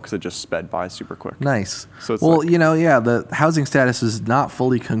going well because it just sped by super quick. Nice. So it's you know, yeah, the housing status is not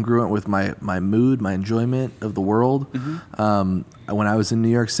fully congruent with my mood, my enjoyment of the world. Mm-hmm. When I was in New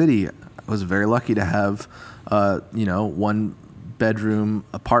York City, I was very lucky to have, you know, 1-bedroom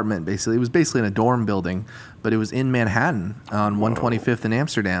apartment. Basically, it was basically in a dorm building, but it was in Manhattan on 125th in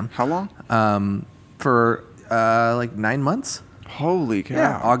Amsterdam. How long? For like 9 months. Holy cow!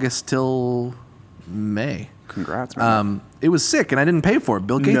 Yeah, August till May. Congrats, man. It was sick, and I didn't pay for it.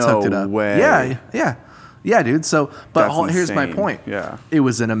 Bill Gates hooked it up. No way. Yeah, dude. So, but here's my insane. point. Yeah, it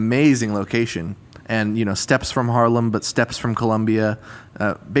was an amazing location, and you know, steps from Harlem, but steps from Columbia,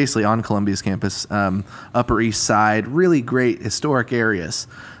 basically on Columbia's campus, Upper East Side, really great historic areas.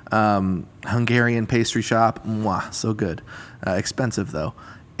 Hungarian pastry shop, mwah, so good. Expensive though,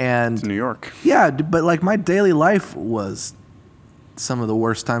 and it's New York. Yeah, but like my daily life was some of the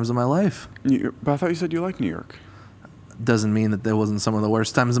worst times of my life. But I thought you said you liked New York. Doesn't mean that there wasn't some of the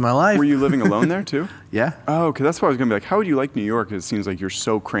worst times of my life. Were you living alone there too? Yeah. Oh, okay. That's why I was gonna be like, how would you like New York? It seems like you're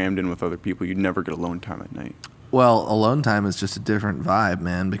so crammed in with other people, you'd never get alone time at night. Well, alone time is just a different vibe,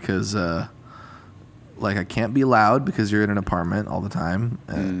 man, because like I can't be loud because you're in an apartment all the time,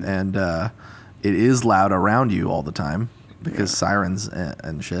 and it is loud around you all the time because sirens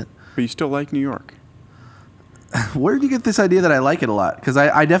and shit. But you still like New York. Where did you get this idea that I like it a lot? Because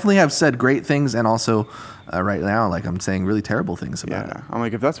I definitely have said great things, and also right now, like I'm saying really terrible things about it. I'm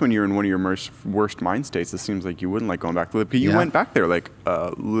like, if that's when you're in one of your worst mind states, it seems like you wouldn't like going back to live. You went back there like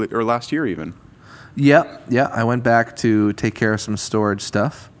or last year even. Yeah. I went back to take care of some storage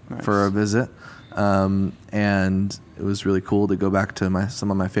stuff for a visit, and it was really cool to go back to some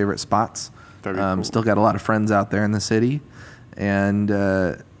of my favorite spots. Cool. Still got a lot of friends out there in the city, and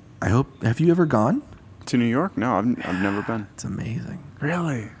I hope. Have you ever gone to New York? No, I've never been. It's amazing.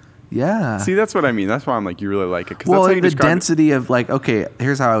 Really? Yeah. See, that's what I mean. That's why I'm like, you really like it. Well, the density of like, okay,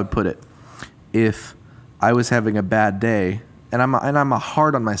 here's how I would put it. If I was having a bad day, and I'm a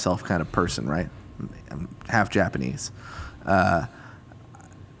hard on myself kind of person, right? I'm half Japanese. I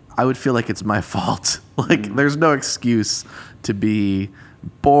would feel like it's my fault. Like, there's no excuse to be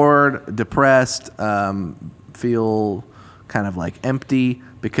bored, depressed, feel kind of like empty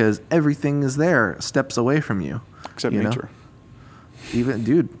because everything is there, steps away from you. Except nature. Even,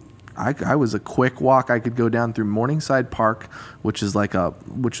 dude, I was a quick walk. I could go down through Morningside Park, which is like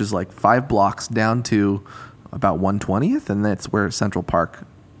 5 blocks down to about 120th, and that's where Central Park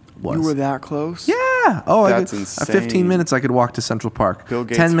was. You were that close? Yeah. Oh, that's insane. 15 minutes I could walk to Central Park. Bill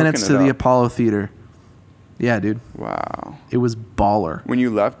Gates 10 minutes to the Apollo Theater. Yeah, dude. Wow. It was baller. When you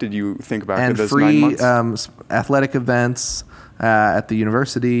left, did you think back and to those 9 months? And free athletic events at the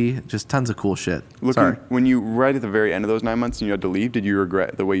university, just tons of cool shit. Sorry. When you, right at the very end of those 9 months and you had to leave, did you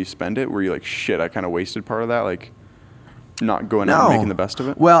regret the way you spent it? Were you like, shit, I kind of wasted part of that? Like, not going out and making the best of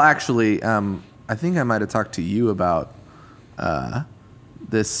it? Well, actually, I think I might have talked to you about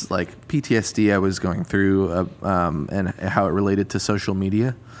this like PTSD I was going through and how it related to social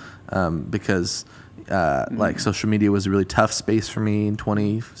media because like social media was a really tough space for me in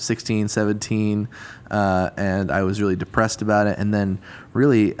 2016, 17, and I was really depressed about it. And then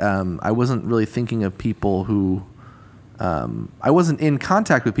really, I wasn't really thinking of people who, I wasn't in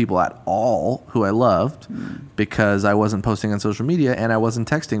contact with people at all who I loved because I wasn't posting on social media and I wasn't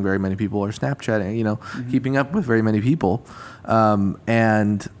texting very many people or Snapchatting, keeping up with very many people.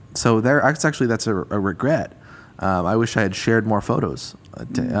 And so that's a regret. I wish I had shared more photos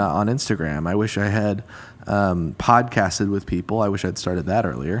on Instagram. I wish I had podcasted with people. I wish I'd started that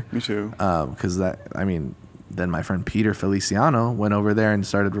earlier. Me too. Because then my friend Peter Feliciano went over there and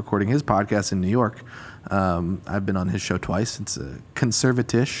started recording his podcast in New York. I've been on his show twice. It's a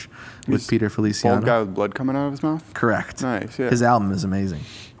Conservatish with Peter Feliciano. Bald guy with blood coming out of his mouth? Correct. Nice, yeah. His album is amazing.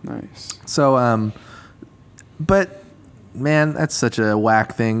 Nice. So, but man, that's such a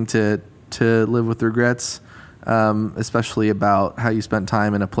whack thing to live with regrets, especially about how you spent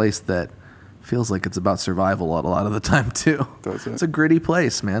time in a place that feels like it's about survival a lot of the time too. Does it? It's a gritty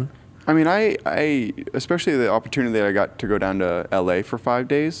place, man. I mean, I especially the opportunity that I got to go down to LA for 5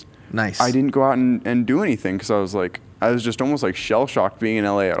 days. Nice. I didn't go out and do anything because I was just almost like shell shocked being in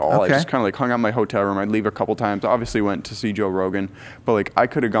LA at all. Okay. I just kind of like hung out in my hotel room. I'd leave a couple times. Obviously went to see Joe Rogan, but like I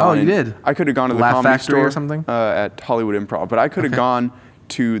could have gone. Oh, you did? I could have gone to the Laugh Comedy Factory Store or something? At Hollywood Improv, but I could have gone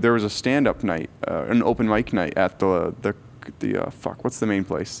to. There was a stand-up night, an open mic night at the what's the main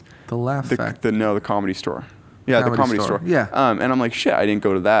place? The Laugh Factory. The Comedy Store. Yeah, the Comedy Store. Yeah. And I'm like, shit, I didn't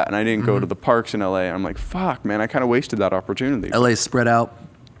go to that, and I didn't go to the parks in LA. And I'm like, fuck, man, I kind of wasted that opportunity. LA's spread out.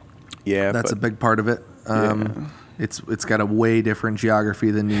 Yeah, That's a big part of it. Yeah. It's got a way different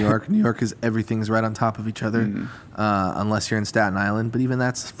geography than New York. New York is everything's right on top of each other, unless you're in Staten Island. But even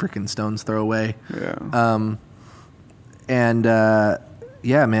that's freaking stone's throw away. Yeah.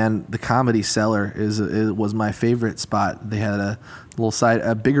 Yeah, man, the Comedy Cellar was my favorite spot. They had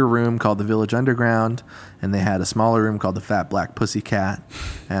a bigger room called the Village Underground, and they had a smaller room called the Fat Black Pussycat.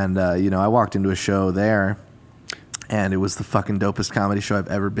 And I walked into a show there, and it was the fucking dopest comedy show I've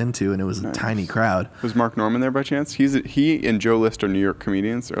ever been to, and it was a tiny crowd. Was Mark Norman there by chance? He and Joe List are New York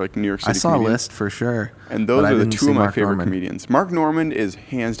comedians, or like New York City comedians. I saw List for sure. And those are the two of my Mark favorite Norman. comedians. Mark Norman is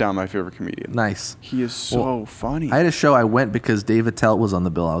hands down my favorite comedian. Nice. He is so funny. I had a show I went because Dave Attell was on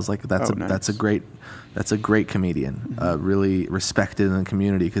the bill. I was like, that's nice. a great comedian, really respected in the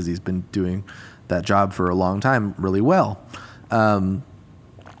community because he's been doing that job for a long time really well.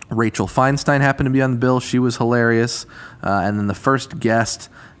 Rachel Feinstein happened to be on the bill. She was hilarious. And then the first guest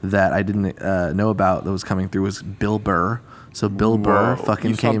that I didn't know about that was coming through was Bill Burr. So Bill Burr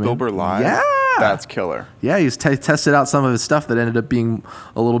fucking came in. Bill Burr live? Yeah. That's killer. Yeah, he's tested out some of his stuff that ended up being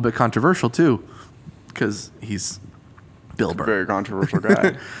a little bit controversial too, because he's Bill Burr. Very controversial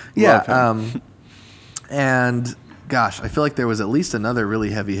guy. Yeah. And gosh, I feel like there was at least another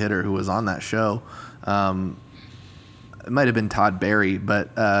really heavy hitter who was on that show. It might have been Todd Barry,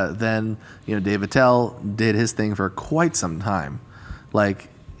 but then Dave Attell did his thing for quite some time. Like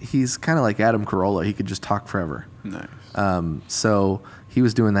he's kind of like Adam Carolla; he could just talk forever. Nice. So he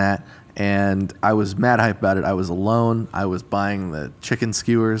was doing that, and I was mad hype about it. I was alone. I was buying the chicken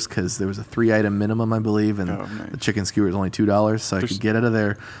skewers because there was a 3-item minimum, I believe, and the chicken skewer is only $2, so I could get out of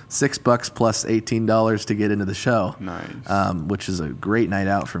there $6 plus $18 to get into the show. Nice. Which is a great night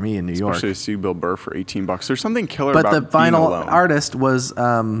out for me in New York. Especially to see Bill Burr for $18. There's something killer but about the final being alone. artist was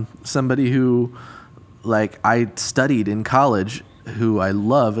somebody who, like, I studied in college, who I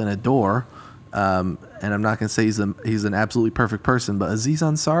love and adore. And I'm not going to say he's an absolutely perfect person, but Aziz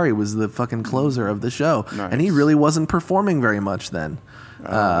Ansari was the fucking closer of the show. Nice. And he really wasn't performing very much then.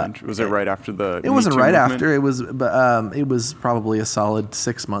 Was it right after the It wasn't Me Too right movement? after. It was probably a solid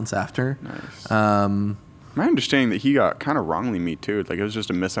 6 months after. Nice. My understanding that he got kind of wrongly Me Too'd. Like it was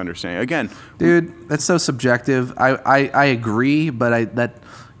just a misunderstanding. Again, dude, that's so subjective. I agree, but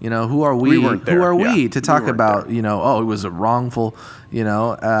who are we? We weren't there. Who are we Yeah, to talk we weren't about? there. It was a wrongful.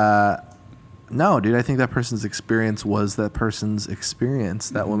 No, dude. I think that person's experience was that person's experience,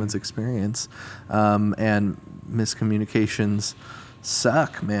 that woman's experience, and miscommunications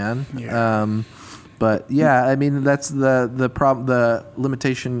suck, man. Yeah. But yeah, I mean that's the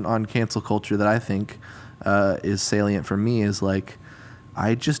limitation on cancel culture that I think is salient for me is like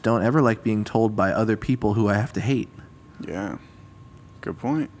I just don't ever like being told by other people who I have to hate. Yeah. Good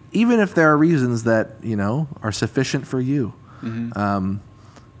point. Even if there are reasons that, are sufficient for you.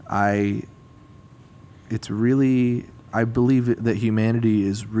 I believe that humanity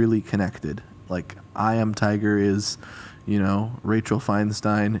is really connected. Like I Am Tiger is, Rachel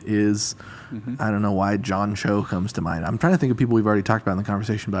Feinstein is, I don't know why John Cho comes to mind. I'm trying to think of people we've already talked about in the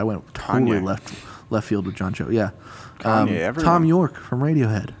conversation, but I went totally left field with John Cho. Yeah. Kanye, everyone. Tom York from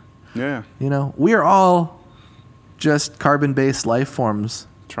Radiohead. Yeah. We are all just carbon-based life forms.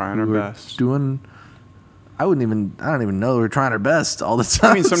 Trying our best. I don't even know we're trying our best all the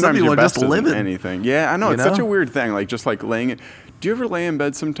time. I mean, sometimes Some your people best just isn't living. anything. Yeah, I know. It's such a weird thing. Like, just like laying it. Do you ever lay in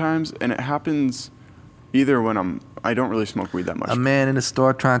bed sometimes? And it happens either when I don't really smoke weed that much. A man in the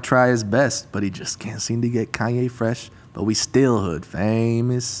store trying to try his best, but he just can't seem to get Kanye fresh. But we still hood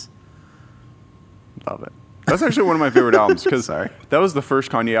famous. Love it. That's actually one of my favorite albums because Sorry. that was the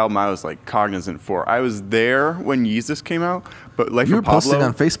first Kanye album I was like cognizant for. I was there when Yeezus came out, but Life You were of Pablo. posting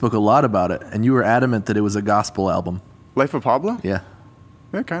on Facebook a lot about it, and you were adamant that it was a gospel album. Life of Pablo? Yeah.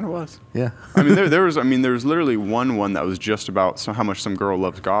 It kind of was. Yeah. I mean, there was literally one that was just about how much some girl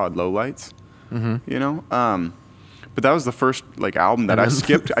loves God, Lowlights. Mm-hmm. You know, but that was the first like album that I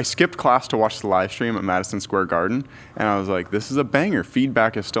skipped. I skipped class to watch the live stream at Madison Square Garden, and I was like, "This is a banger."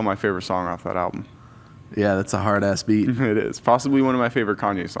 Feedback is still my favorite song off that album. Yeah, that's a hard ass beat. It is possibly one of my favorite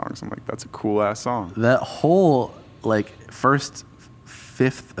Kanye songs. I'm like, that's a cool ass song. That whole like first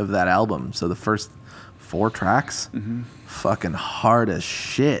fifth of that album, so the first 4 tracks, fucking hard as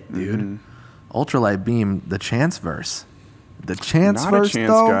shit, dude. Ultralight Beam, the Chance verse. The Chance Not verse, a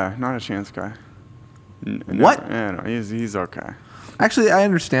chance though? guy. Not a chance guy. What? Yeah, no, he's okay. Actually, I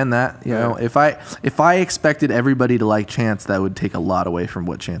understand that. You know, if I expected everybody to like Chance, that would take a lot away from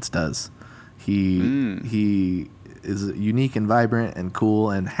what Chance does. He is unique and vibrant and cool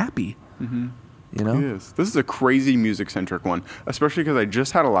and happy. You know? It is. This is a crazy music-centric one, especially because I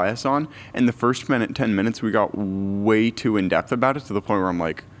just had Elias on, and the first 10 minutes we got way too in-depth about it to the point where I'm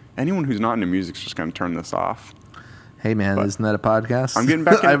like, anyone who's not into music is just going to turn this off. Hey, man, isn't that a podcast? I'm getting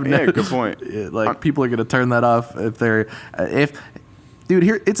back in. Yeah, good point. Like, people are going to turn that off if they're... Dude,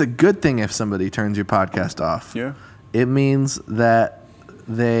 here, it's a good thing if somebody turns your podcast off. Yeah. It means that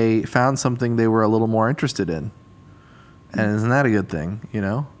they found something they were a little more interested in. And isn't that a good thing, you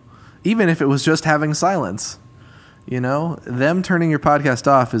know? Even if it was just having silence, you know? Them turning your podcast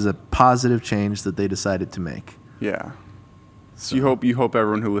off is a positive change that they decided to make. Yeah. So you hope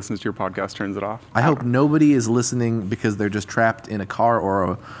everyone who listens to your podcast turns it off? I hope nobody is listening because they're just trapped in a car or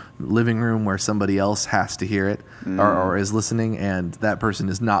a living room where somebody else has to hear it or is listening and that person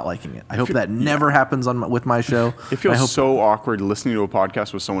is not liking it. I hope that never happens with my show. It feels so awkward listening to a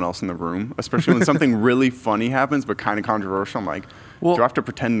podcast with someone else in the room, especially when something really funny happens but kind of controversial. I'm like, do I have to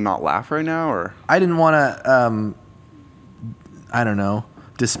pretend to not laugh right now? Or I didn't want to, I don't know,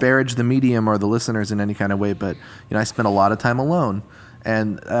 disparage the medium or the listeners in any kind of way, but you know, I spent a lot of time alone,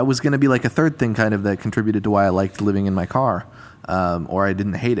 and that was going to be like a third thing kind of that contributed to why I liked living in my car, or I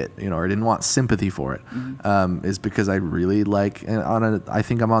didn't hate it, you know, or I didn't want sympathy for it, is because I really like I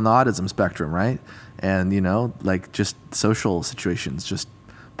think I'm on the autism spectrum, right? And you know, like just social situations just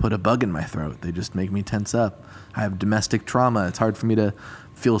put a bug in my throat. They just make me tense up. I have domestic trauma. It's hard for me to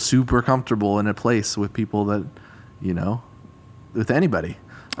feel super comfortable in a place with people that, you know, with anybody.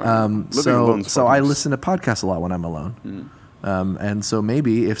 So I listen to podcasts a lot when I'm alone. And so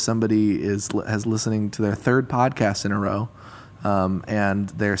maybe if somebody has listening to their 3rd podcast in a row, and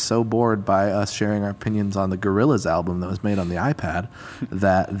they're so bored by us sharing our opinions on the Gorillaz album that was made on the iPad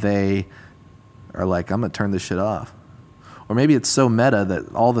that they are like, I'm going to turn this shit off. Or maybe it's so meta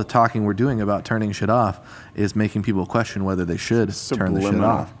that all the talking we're doing about turning shit off is making people question whether they should turn the shit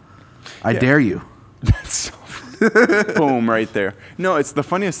off. I dare you. That's so boom, right there. No, it's the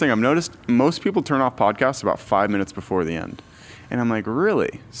funniest thing I've noticed. Most people turn off podcasts about 5 minutes before the end. And I'm like,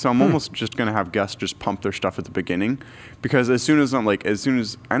 really? So I'm almost just going to have guests just pump their stuff at the beginning. Because as soon as, what does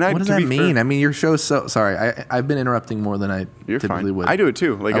that mean? I mean, your show's so... Sorry, I've been interrupting more than I typically would. I do it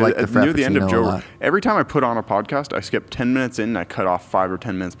too. Like near the end of Joe... Every time I put on a podcast, I skip 10 minutes in and I cut off 5 or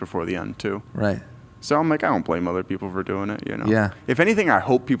 10 minutes before the end too. Right. So I'm like, I don't blame other people for doing it, you know? Yeah. If anything, I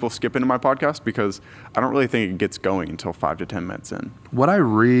hope people skip into my podcast because I don't really think it gets going until 5 to 10 minutes in. What I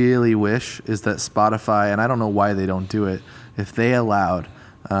really wish is that Spotify, and I don't know why they don't do it, if they allowed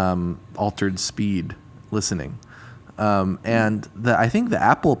altered speed listening. And I think the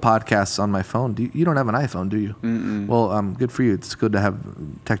Apple podcasts on my phone, you don't have an iPhone, do you? Mm-mm. Well, good for you. It's good to have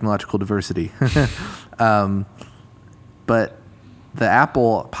technological diversity. But the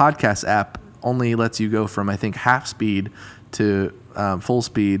Apple podcast app only lets you go from, I think, half speed to full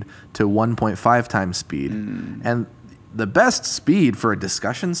speed to 1.5 times speed. And the best speed for a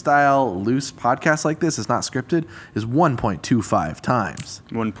discussion style loose podcast like this is not scripted is 1.25 times.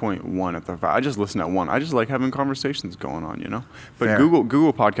 1.1 at the I just listen at 1. I just like having conversations going on, you know. But Fair.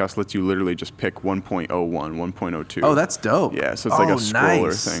 Google Podcast lets you literally just pick 1.01, 1.02. Oh, that's dope. Yeah, so it's like a scroller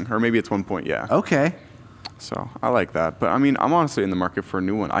nice thing, or maybe it's 1. Yeah. Okay. So I like that, but I mean, I'm honestly in the market for a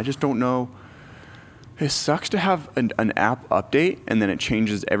new one. I just don't know. It sucks to have an app update and then it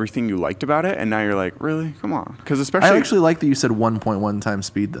changes everything you liked about it, and now you're like, really? Come on. Because especially... I actually like that you said 1.1 times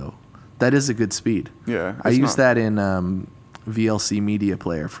speed, though. That is a good speed. Yeah. I use that in VLC Media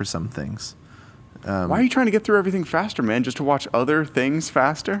Player for some things. Why are you trying to get through everything faster, man? Just to watch other things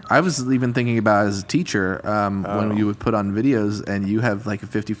faster? I was even thinking about as a teacher when you would put on videos and you have like a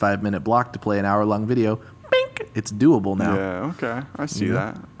 55-minute block to play an hour-long video. Bink! It's doable now. Yeah, okay. I see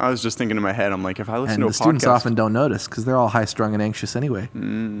that. I was just thinking in my head, I'm like, if I listen And to a the podcast... students often don't notice because they're all high-strung and anxious anyway.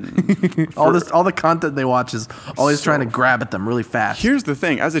 All the content they watch is always trying to grab at them really fast. Here's the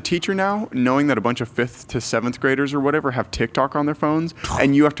thing. As a teacher now, knowing that a bunch of 5th to 7th graders or whatever have TikTok on their phones,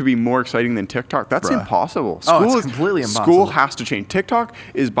 and you have to be more exciting than TikTok, that's impossible. It's completely impossible. School has to change. TikTok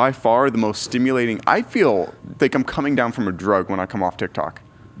is by far the most stimulating. I feel like I'm coming down from a drug when I come off TikTok.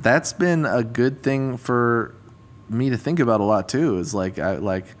 That's been a good thing for me to think about a lot too. Is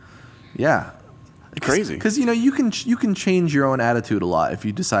Crazy. Because you can change your own attitude a lot if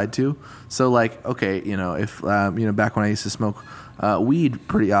you decide to. So like, okay, if back when I used to smoke weed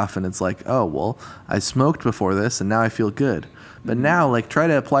pretty often, it's like, oh well, I smoked before this and now I feel good. But now like try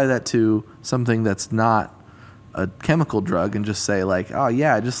to apply that to something that's not a chemical drug and just say like, oh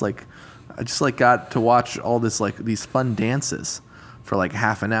yeah, I just got to watch all this like these fun dances for like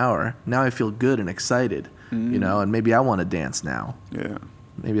half an hour. Now I feel good and excited, and maybe I want to dance now. Yeah.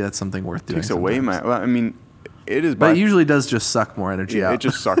 Maybe that's something worth doing. Takes away my... Well, I mean, it is... But it usually does just suck more energy out. It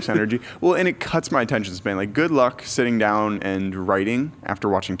just sucks energy. Well, and it cuts my attention span. Like, good luck sitting down and writing after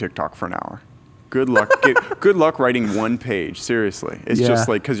watching TikTok for an hour. Good luck. Good luck writing one page. Seriously. It's just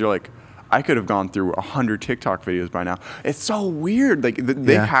like... Because you're like... I could have gone through 100 TikTok videos by now. It's so weird. Like,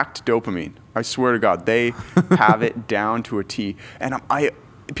 they hacked dopamine. I swear to God. They have it down to a T. And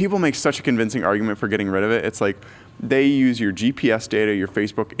people make such a convincing argument for getting rid of it. It's like... They use your GPS data, your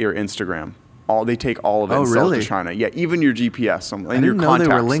Facebook, your Instagram. They take all of it and sell it to China. Yeah, even your GPS. And I didn't your know contacts.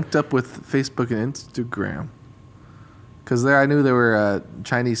 They were linked up with Facebook and Instagram. Because I knew they were a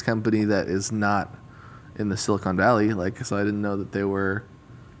Chinese company that is not in the Silicon Valley. So I didn't know that they were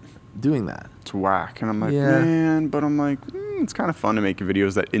doing that. It's whack. And I'm like, man, but I'm like, it's kind of fun to make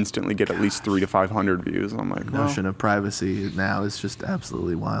videos that instantly get at least 300 to 500 views. I'm like, notion of privacy now is just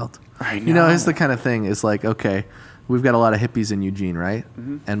absolutely wild. I know. It's the kind of thing. It's like, okay, we've got a lot of hippies in Eugene, right?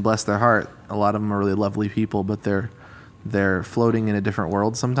 Mm-hmm. And bless their heart, a lot of them are really lovely people, but they're floating in a different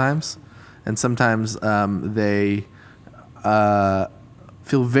world sometimes. And sometimes they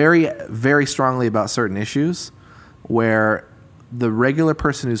feel very, very strongly about certain issues where the regular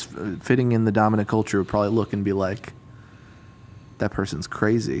person who's fitting in the dominant culture would probably look and be like, that person's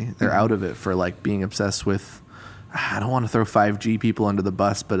crazy. They're out of it for like being obsessed with, I don't want to throw 5G people under the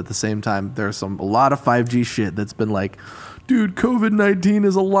bus, but at the same time, there's a lot of 5G shit that's been like, dude, COVID-19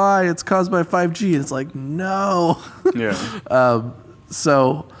 is a lie. It's caused by 5G. And it's like, no. Yeah.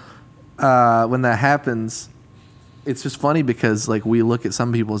 So when that happens, it's just funny because like we look at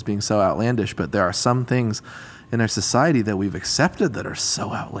some people as being so outlandish, but there are some things in our society that we've accepted that are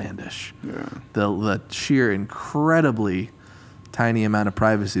so outlandish. Yeah. The sheer incredibly tiny amount of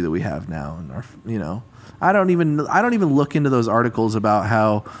privacy that we have now, and I don't even look into those articles about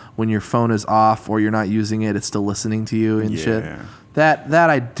how when your phone is off or you're not using it, it's still listening to you and shit. That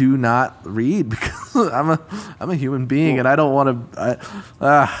I do not read because I'm a human being and I don't want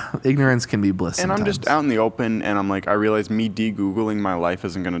to. Ignorance can be bliss. And sometimes. I'm just out in the open, and I'm like, I realize me de-googling my life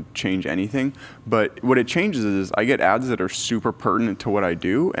isn't going to change anything. But what it changes is I get ads that are super pertinent to what I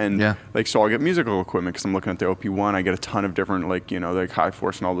do, and so I'll get musical equipment because I'm looking at the OP1. I get a ton of different like High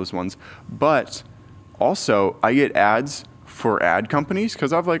Force and all those ones, but also I get ads for ad companies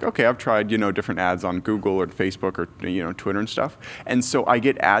because I've tried different ads on Google or Facebook or Twitter and stuff, and so I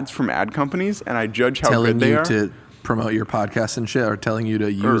get ads from ad companies and I judge how good they are. Telling you to promote your podcast and shit, or telling you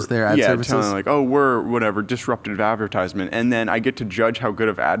to use their ad services. Yeah, telling like, oh, we're whatever disruptive advertisement, and then I get to judge how good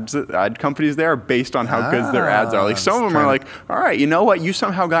of ad companies they are based on how good their ads are. Like some of them are like, all right, you know what? You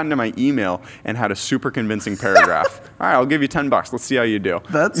somehow got into my email and had a super convincing paragraph. All right, I'll give you $10. Let's see how you do.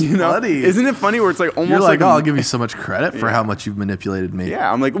 That's funny. Isn't it funny where it's like almost You're like, I'll give you so much credit for how much you've manipulated me.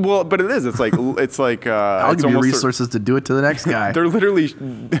 Yeah, I'm like, well, but it is. It's like I'll give you resources to do it to the next guy. They're literally.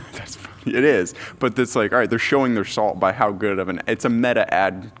 That's funny. It is, but it's like, all right, they're showing their salt by how good of it's a meta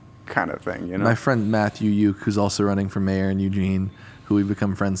ad kind of thing, My friend Matthew Uke, who's also running for mayor in Eugene, who we've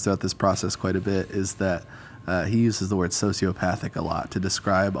become friends throughout this process quite a bit, is that he uses the word sociopathic a lot to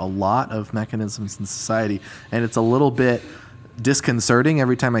describe a lot of mechanisms in society, and it's a little bit disconcerting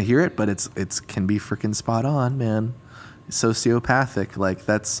every time I hear it, but it's can be freaking spot on, man. Sociopathic, like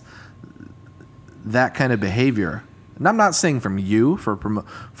that's that kind of behavior. And I'm not saying from you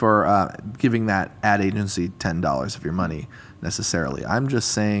for giving that ad agency $10 of your money necessarily. I'm just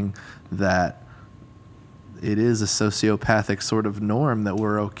saying that it is a sociopathic sort of norm that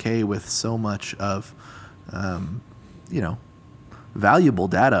we're okay with so much of, valuable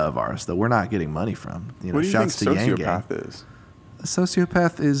data of ours that we're not getting money from. What do you think sociopath is? A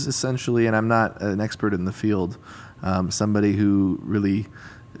sociopath is essentially, and I'm not an expert in the field, somebody who really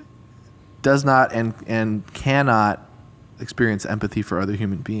does not and cannot experience empathy for other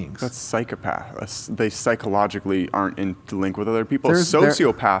human beings. That's psychopath. They psychologically aren't in link with other people. There's-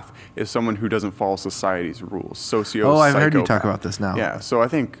 Sociopath is someone who doesn't follow society's rules. I've heard you talk about this now. Yeah, so I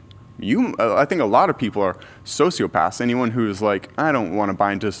think I think a lot of people are sociopaths. Anyone who's like, I don't want to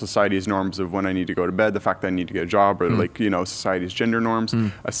buy into society's norms of when I need to go to bed, the fact that I need to get a job, or like, society's gender norms.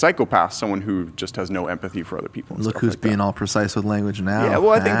 A psychopath, someone who just has no empathy for other people. And Look stuff who's like being that. all precise with language now. Yeah,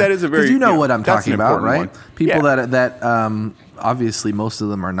 well, I think that is a very... 'Cause you know what I'm that's talking an about, important right? one. People Yeah. that obviously most of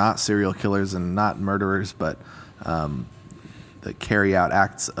them are not serial killers and not murderers, but that carry out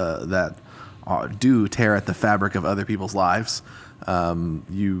acts that do tear at the fabric of other people's lives.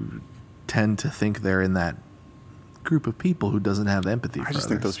 You tend to think they're in that group of people who doesn't have empathy for I just others.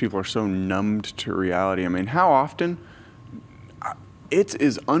 think those people are so numbed to reality. I mean, how often... It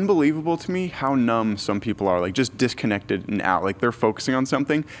is unbelievable to me how numb some people are, like just disconnected and out. Like they're focusing on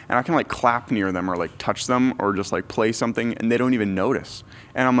something, and I can like clap near them or like touch them or just like play something, and they don't even notice.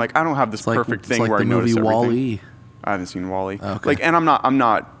 And I'm like, I don't have this perfect thing where I notice everything. Wall-E. I haven't seen Wall-E. Okay. Like, and I'm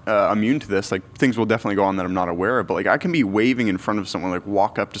not immune to this. Like, things will definitely go on that I'm not aware of. But like, I can be waving in front of someone, like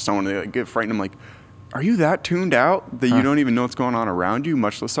walk up to someone, and they like get frightened. I'm like, are you that tuned out that you don't even know what's going on around you?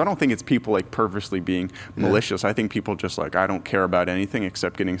 Much less. So I don't think it's people like purposely being malicious. I think people just like, I don't care about anything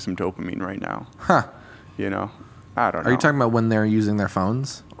except getting some dopamine right now. Huh. I don't know. Are you talking about when they're using their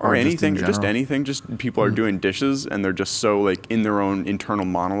phones? Or just in anything, just general? anything. Just people are doing dishes and they're just so like in their own internal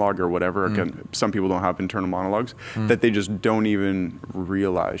monologue or whatever. Again, some people don't have internal monologues that they just don't even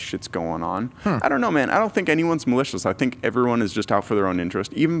realize shit's going on. I don't know, man. I don't think anyone's malicious. I think everyone is just out for their own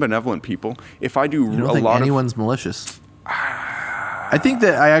interest. Even benevolent people. If I do You don't a think lot anyone's malicious? I think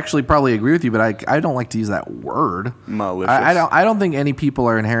that I actually probably agree with you, but I don't like to use that word. Malicious. I don't think any people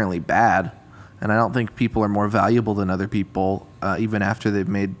are inherently bad, and I don't think people are more valuable than other people, even after they've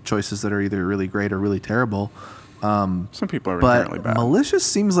made choices that are either really great or really terrible. some people are But inherently bad. malicious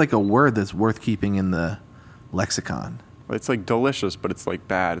seems like a word that's worth keeping in the lexicon. It's like delicious, but it's like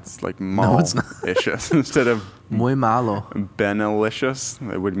bad. It's like No, it's not. malicious instead of Muy malo. benalicious.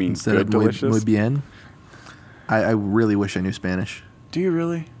 It would mean Instead good of muy delicious. bien. I really wish I knew Spanish. Do you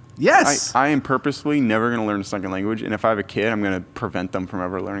really? Yes. I am purposely never going to learn a second language, and if I have a kid, I'm going to prevent them from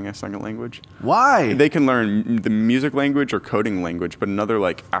ever learning a second language. Why? They can learn the music language or coding language, but another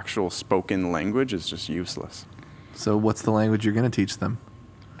like actual spoken language is just useless. So what's the language you're going to teach them?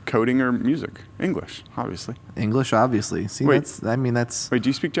 Coding or music? English, obviously. English, obviously. See, Wait. that's Wait, do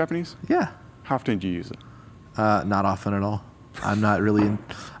you speak Japanese? yeah. How often do you use it? Not often at all. I'm not really.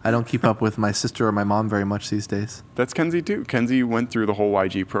 I don't keep up with my sister or my mom very much these days. That's Kenzie too. Kenzie went through the whole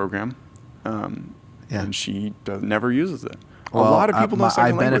YG program, Yeah. and she never uses it. Well, a lot of people know I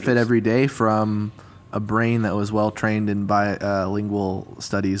second benefit languages. every day from a brain that was well trained in bilingual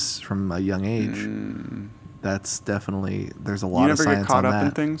studies from a young age. That's definitely there's a lot You of never science get caught on up that.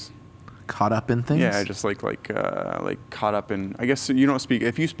 in things? Caught up in things? Yeah, just like caught up in. I guess you don't speak.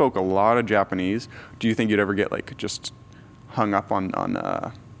 If you spoke a lot of Japanese, do you think you'd ever get like just hung up on?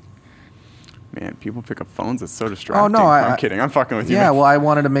 Man, people pick up phones. It's so distracting. Oh, no, I'm kidding. I'm fucking with you. Yeah, man. well, I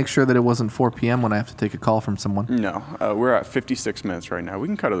wanted to make sure that it wasn't 4 p.m. when I have to take a call from someone. No, we're at 56 minutes right now. We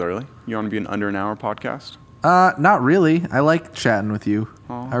can cut it early. You want to be an under an hour podcast? Not really. I like chatting with you.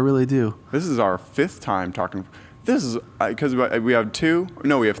 Oh. I really do. This is our 5th time talking. This is because we have 2.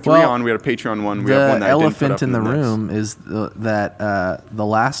 No, we have 3 Well, on. We had a Patreon one. We have one The that I didn't put elephant up in the this. room is that the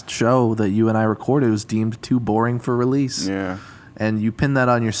last show that you and I recorded was deemed too boring for release. Yeah. And you pinned that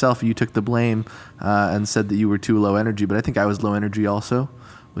on yourself. You took the blame and said that you were too low energy. But I think I was low energy also,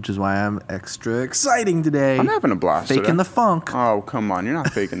 which is why I'm extra exciting today. I'm having a blast. Faking today. the funk. Oh, come on. You're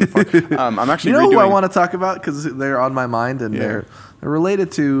not faking the funk. I'm actually You know who I redoing- want to talk about because they're on my mind and Yeah. they're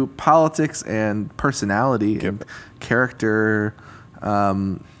related to politics and personality and character.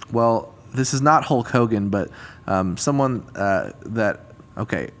 Well, this is not Hulk Hogan, but someone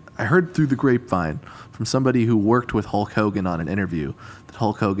I heard through the grapevine from somebody who worked with Hulk Hogan on an interview that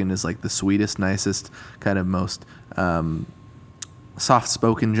Hulk Hogan is like the sweetest, nicest, kind of most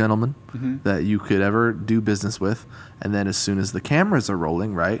soft-spoken gentleman that you could ever do business with. And then as soon as the cameras are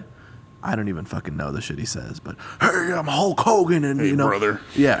rolling, right? I don't even fucking know the shit he says, but hey, I'm Hulk Hogan, and Hey, you know, brother.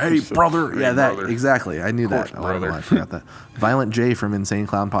 yeah, hey, He said, brother, "Hey, yeah, that brother." exactly. I knew that. course, Oh, I don't know brother. why I forgot that. Violent J from Insane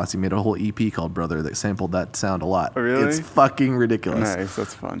Clown Posse made a whole EP called "Brother" that sampled that sound a lot. Oh, really? It's fucking ridiculous. Nice.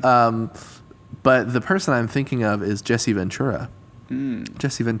 That's fun. But the person I'm thinking of is Jesse Ventura.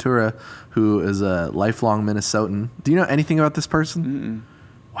 Jesse Ventura, who is a lifelong Minnesotan. Do you know anything about this person?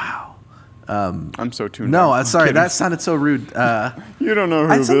 Wow. I'm so tuned No, out. I'm sorry, kidding. that sounded so rude. You don't know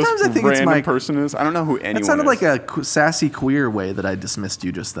who sometimes this I think it's random my- person is. I don't know who anyone That sounded is. like a sassy queer way that I dismissed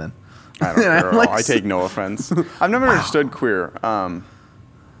you just then. I don't care at all. I take no offense. I've never understood queer.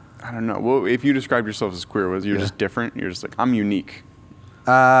 I don't know. Well, if you described yourself as queer, you're just different? You're just like, I'm unique.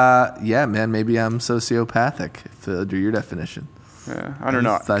 Yeah, man. Maybe I'm sociopathic, under your definition. Yeah, I don't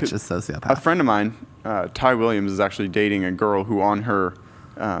know. Such a sociopath. A friend of mine, Ty Williams, is actually dating a girl who on her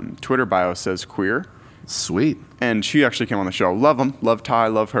Twitter bio says queer. Sweet. And she actually came on the show. Love him. Love Ty.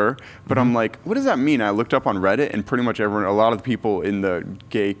 Love her. But I'm like, what does that mean? I looked up on Reddit, and pretty much a lot of the people in the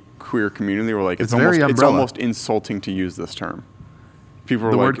gay queer community were like, it's almost insulting to use this term. People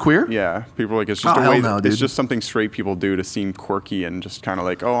are the like, word queer? Yeah. People are like, it's just it's just something straight people do to seem quirky and just kind of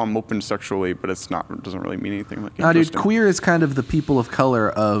like, oh, I'm open sexually, but it doesn't really mean anything. Like, no, dude, queer is kind of the people of color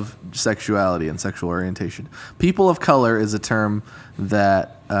of sexuality and sexual orientation. People of color is a term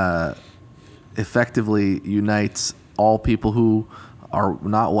that effectively unites all people who are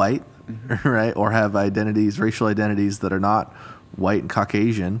not white, right, or have racial identities that are not white and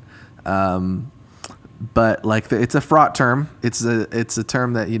Caucasian. But like it's a fraught term. It's a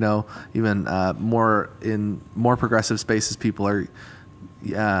term that even more progressive spaces people are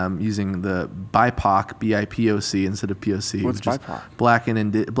using the BIPOC, BIPOC instead of POC. What's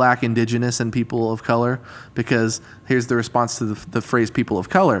BIPOC? Black, Indigenous, and people of color. Because here's the response to the phrase "people of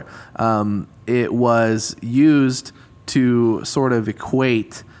color." It was used to sort of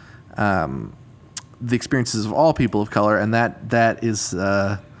equate the experiences of all people of color, and that is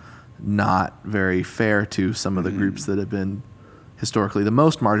not very fair to some of the groups that have been historically the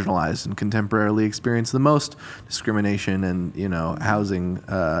most marginalized and contemporarily experience the most discrimination and housing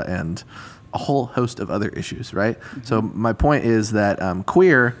and a whole host of other issues, right? So my point is that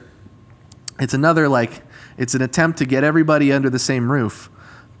queer, it's another it's an attempt to get everybody under the same roof,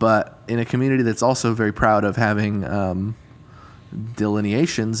 but in a community that's also very proud of having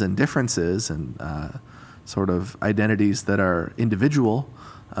delineations and differences and sort of identities that are individual.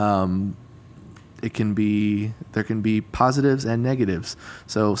 There can be positives and negatives.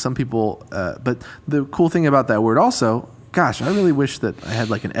 So some people, but the cool thing about that word also, gosh, I really wish that I had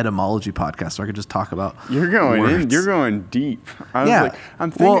like an etymology podcast so I could just talk about You're going words. You're going deep. I'm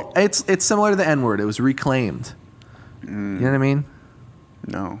thinking. Well, it's similar to the N-word. It was reclaimed. You know what I mean?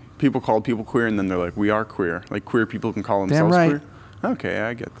 No. People called people queer, and then they're like, we are queer. Like, queer people can call themselves queer. Okay,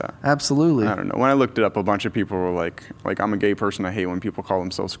 I get that. Absolutely. I don't know. When I looked it up, a bunch of people were like I'm a gay person. I hate when people call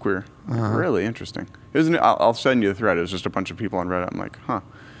themselves queer. Really interesting. I'll send you the thread. It was just a bunch of people on Reddit. I'm like, huh.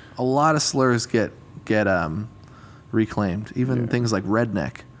 A lot of slurs get reclaimed. Even things like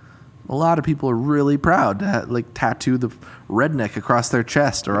redneck. A lot of people are really proud to tattoo the redneck across their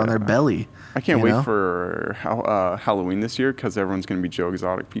chest or on their belly. I can't wait for Halloween this year because everyone's going to be Joe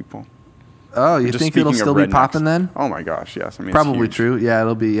Exotic people. Oh, you think it'll still be popping then? Oh my gosh, yes. I mean, probably true. Yeah,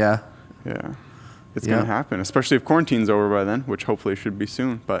 it'll be. Yeah. Yeah, it's gonna happen, especially if quarantine's over by then, which hopefully should be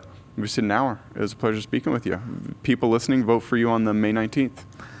soon. But we said an hour. It was a pleasure speaking with you. People listening, vote for you on the May 19th.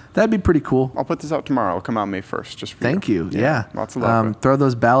 That'd be pretty cool. I'll put this out tomorrow. It'll come out May 1st, just for Thank you. Yeah. Lots of love. Throw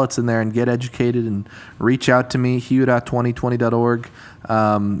those ballots in there and get educated and reach out to me, hugh.2020.org.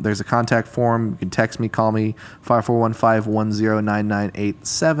 There's a contact form. You can text me, call me,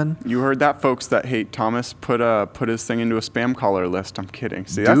 5415-109987. You heard that, folks that hate Thomas. Put his thing into a spam caller list. I'm kidding.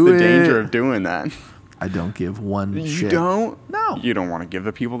 See, that's the danger of doing that. I don't give one shit. You don't? No. You don't want to give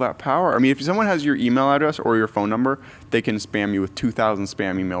the people that power. I mean, if someone has your email address or your phone number, they can spam you with 2,000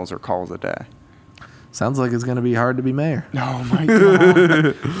 spam emails or calls a day. Sounds like it's going to be hard to be mayor. Oh, my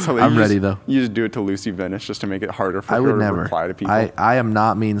God. So I'm ready, though. You just do it to Lucy Venice just to make it harder for her to reply to people. I am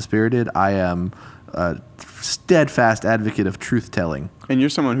not mean-spirited. I am a steadfast advocate of truth-telling. And you're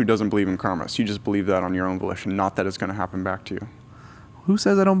someone who doesn't believe in karma, so you just believe that on your own volition, not that it's going to happen back to you. Who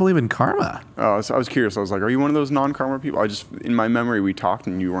says I don't believe in karma? Oh, so I was curious. I was like, are you one of those non-karma people? In my memory, we talked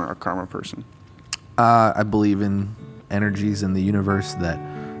and you weren't a karma person. I believe in energies in the universe that,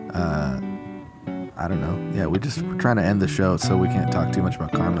 I don't know. Yeah, we're trying to end the show, so we can't talk too much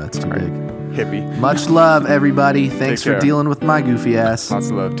about karma. It's too big. Hippie. Much love, everybody. Thanks for dealing with my goofy ass.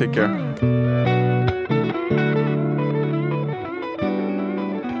 Lots of love. Take care.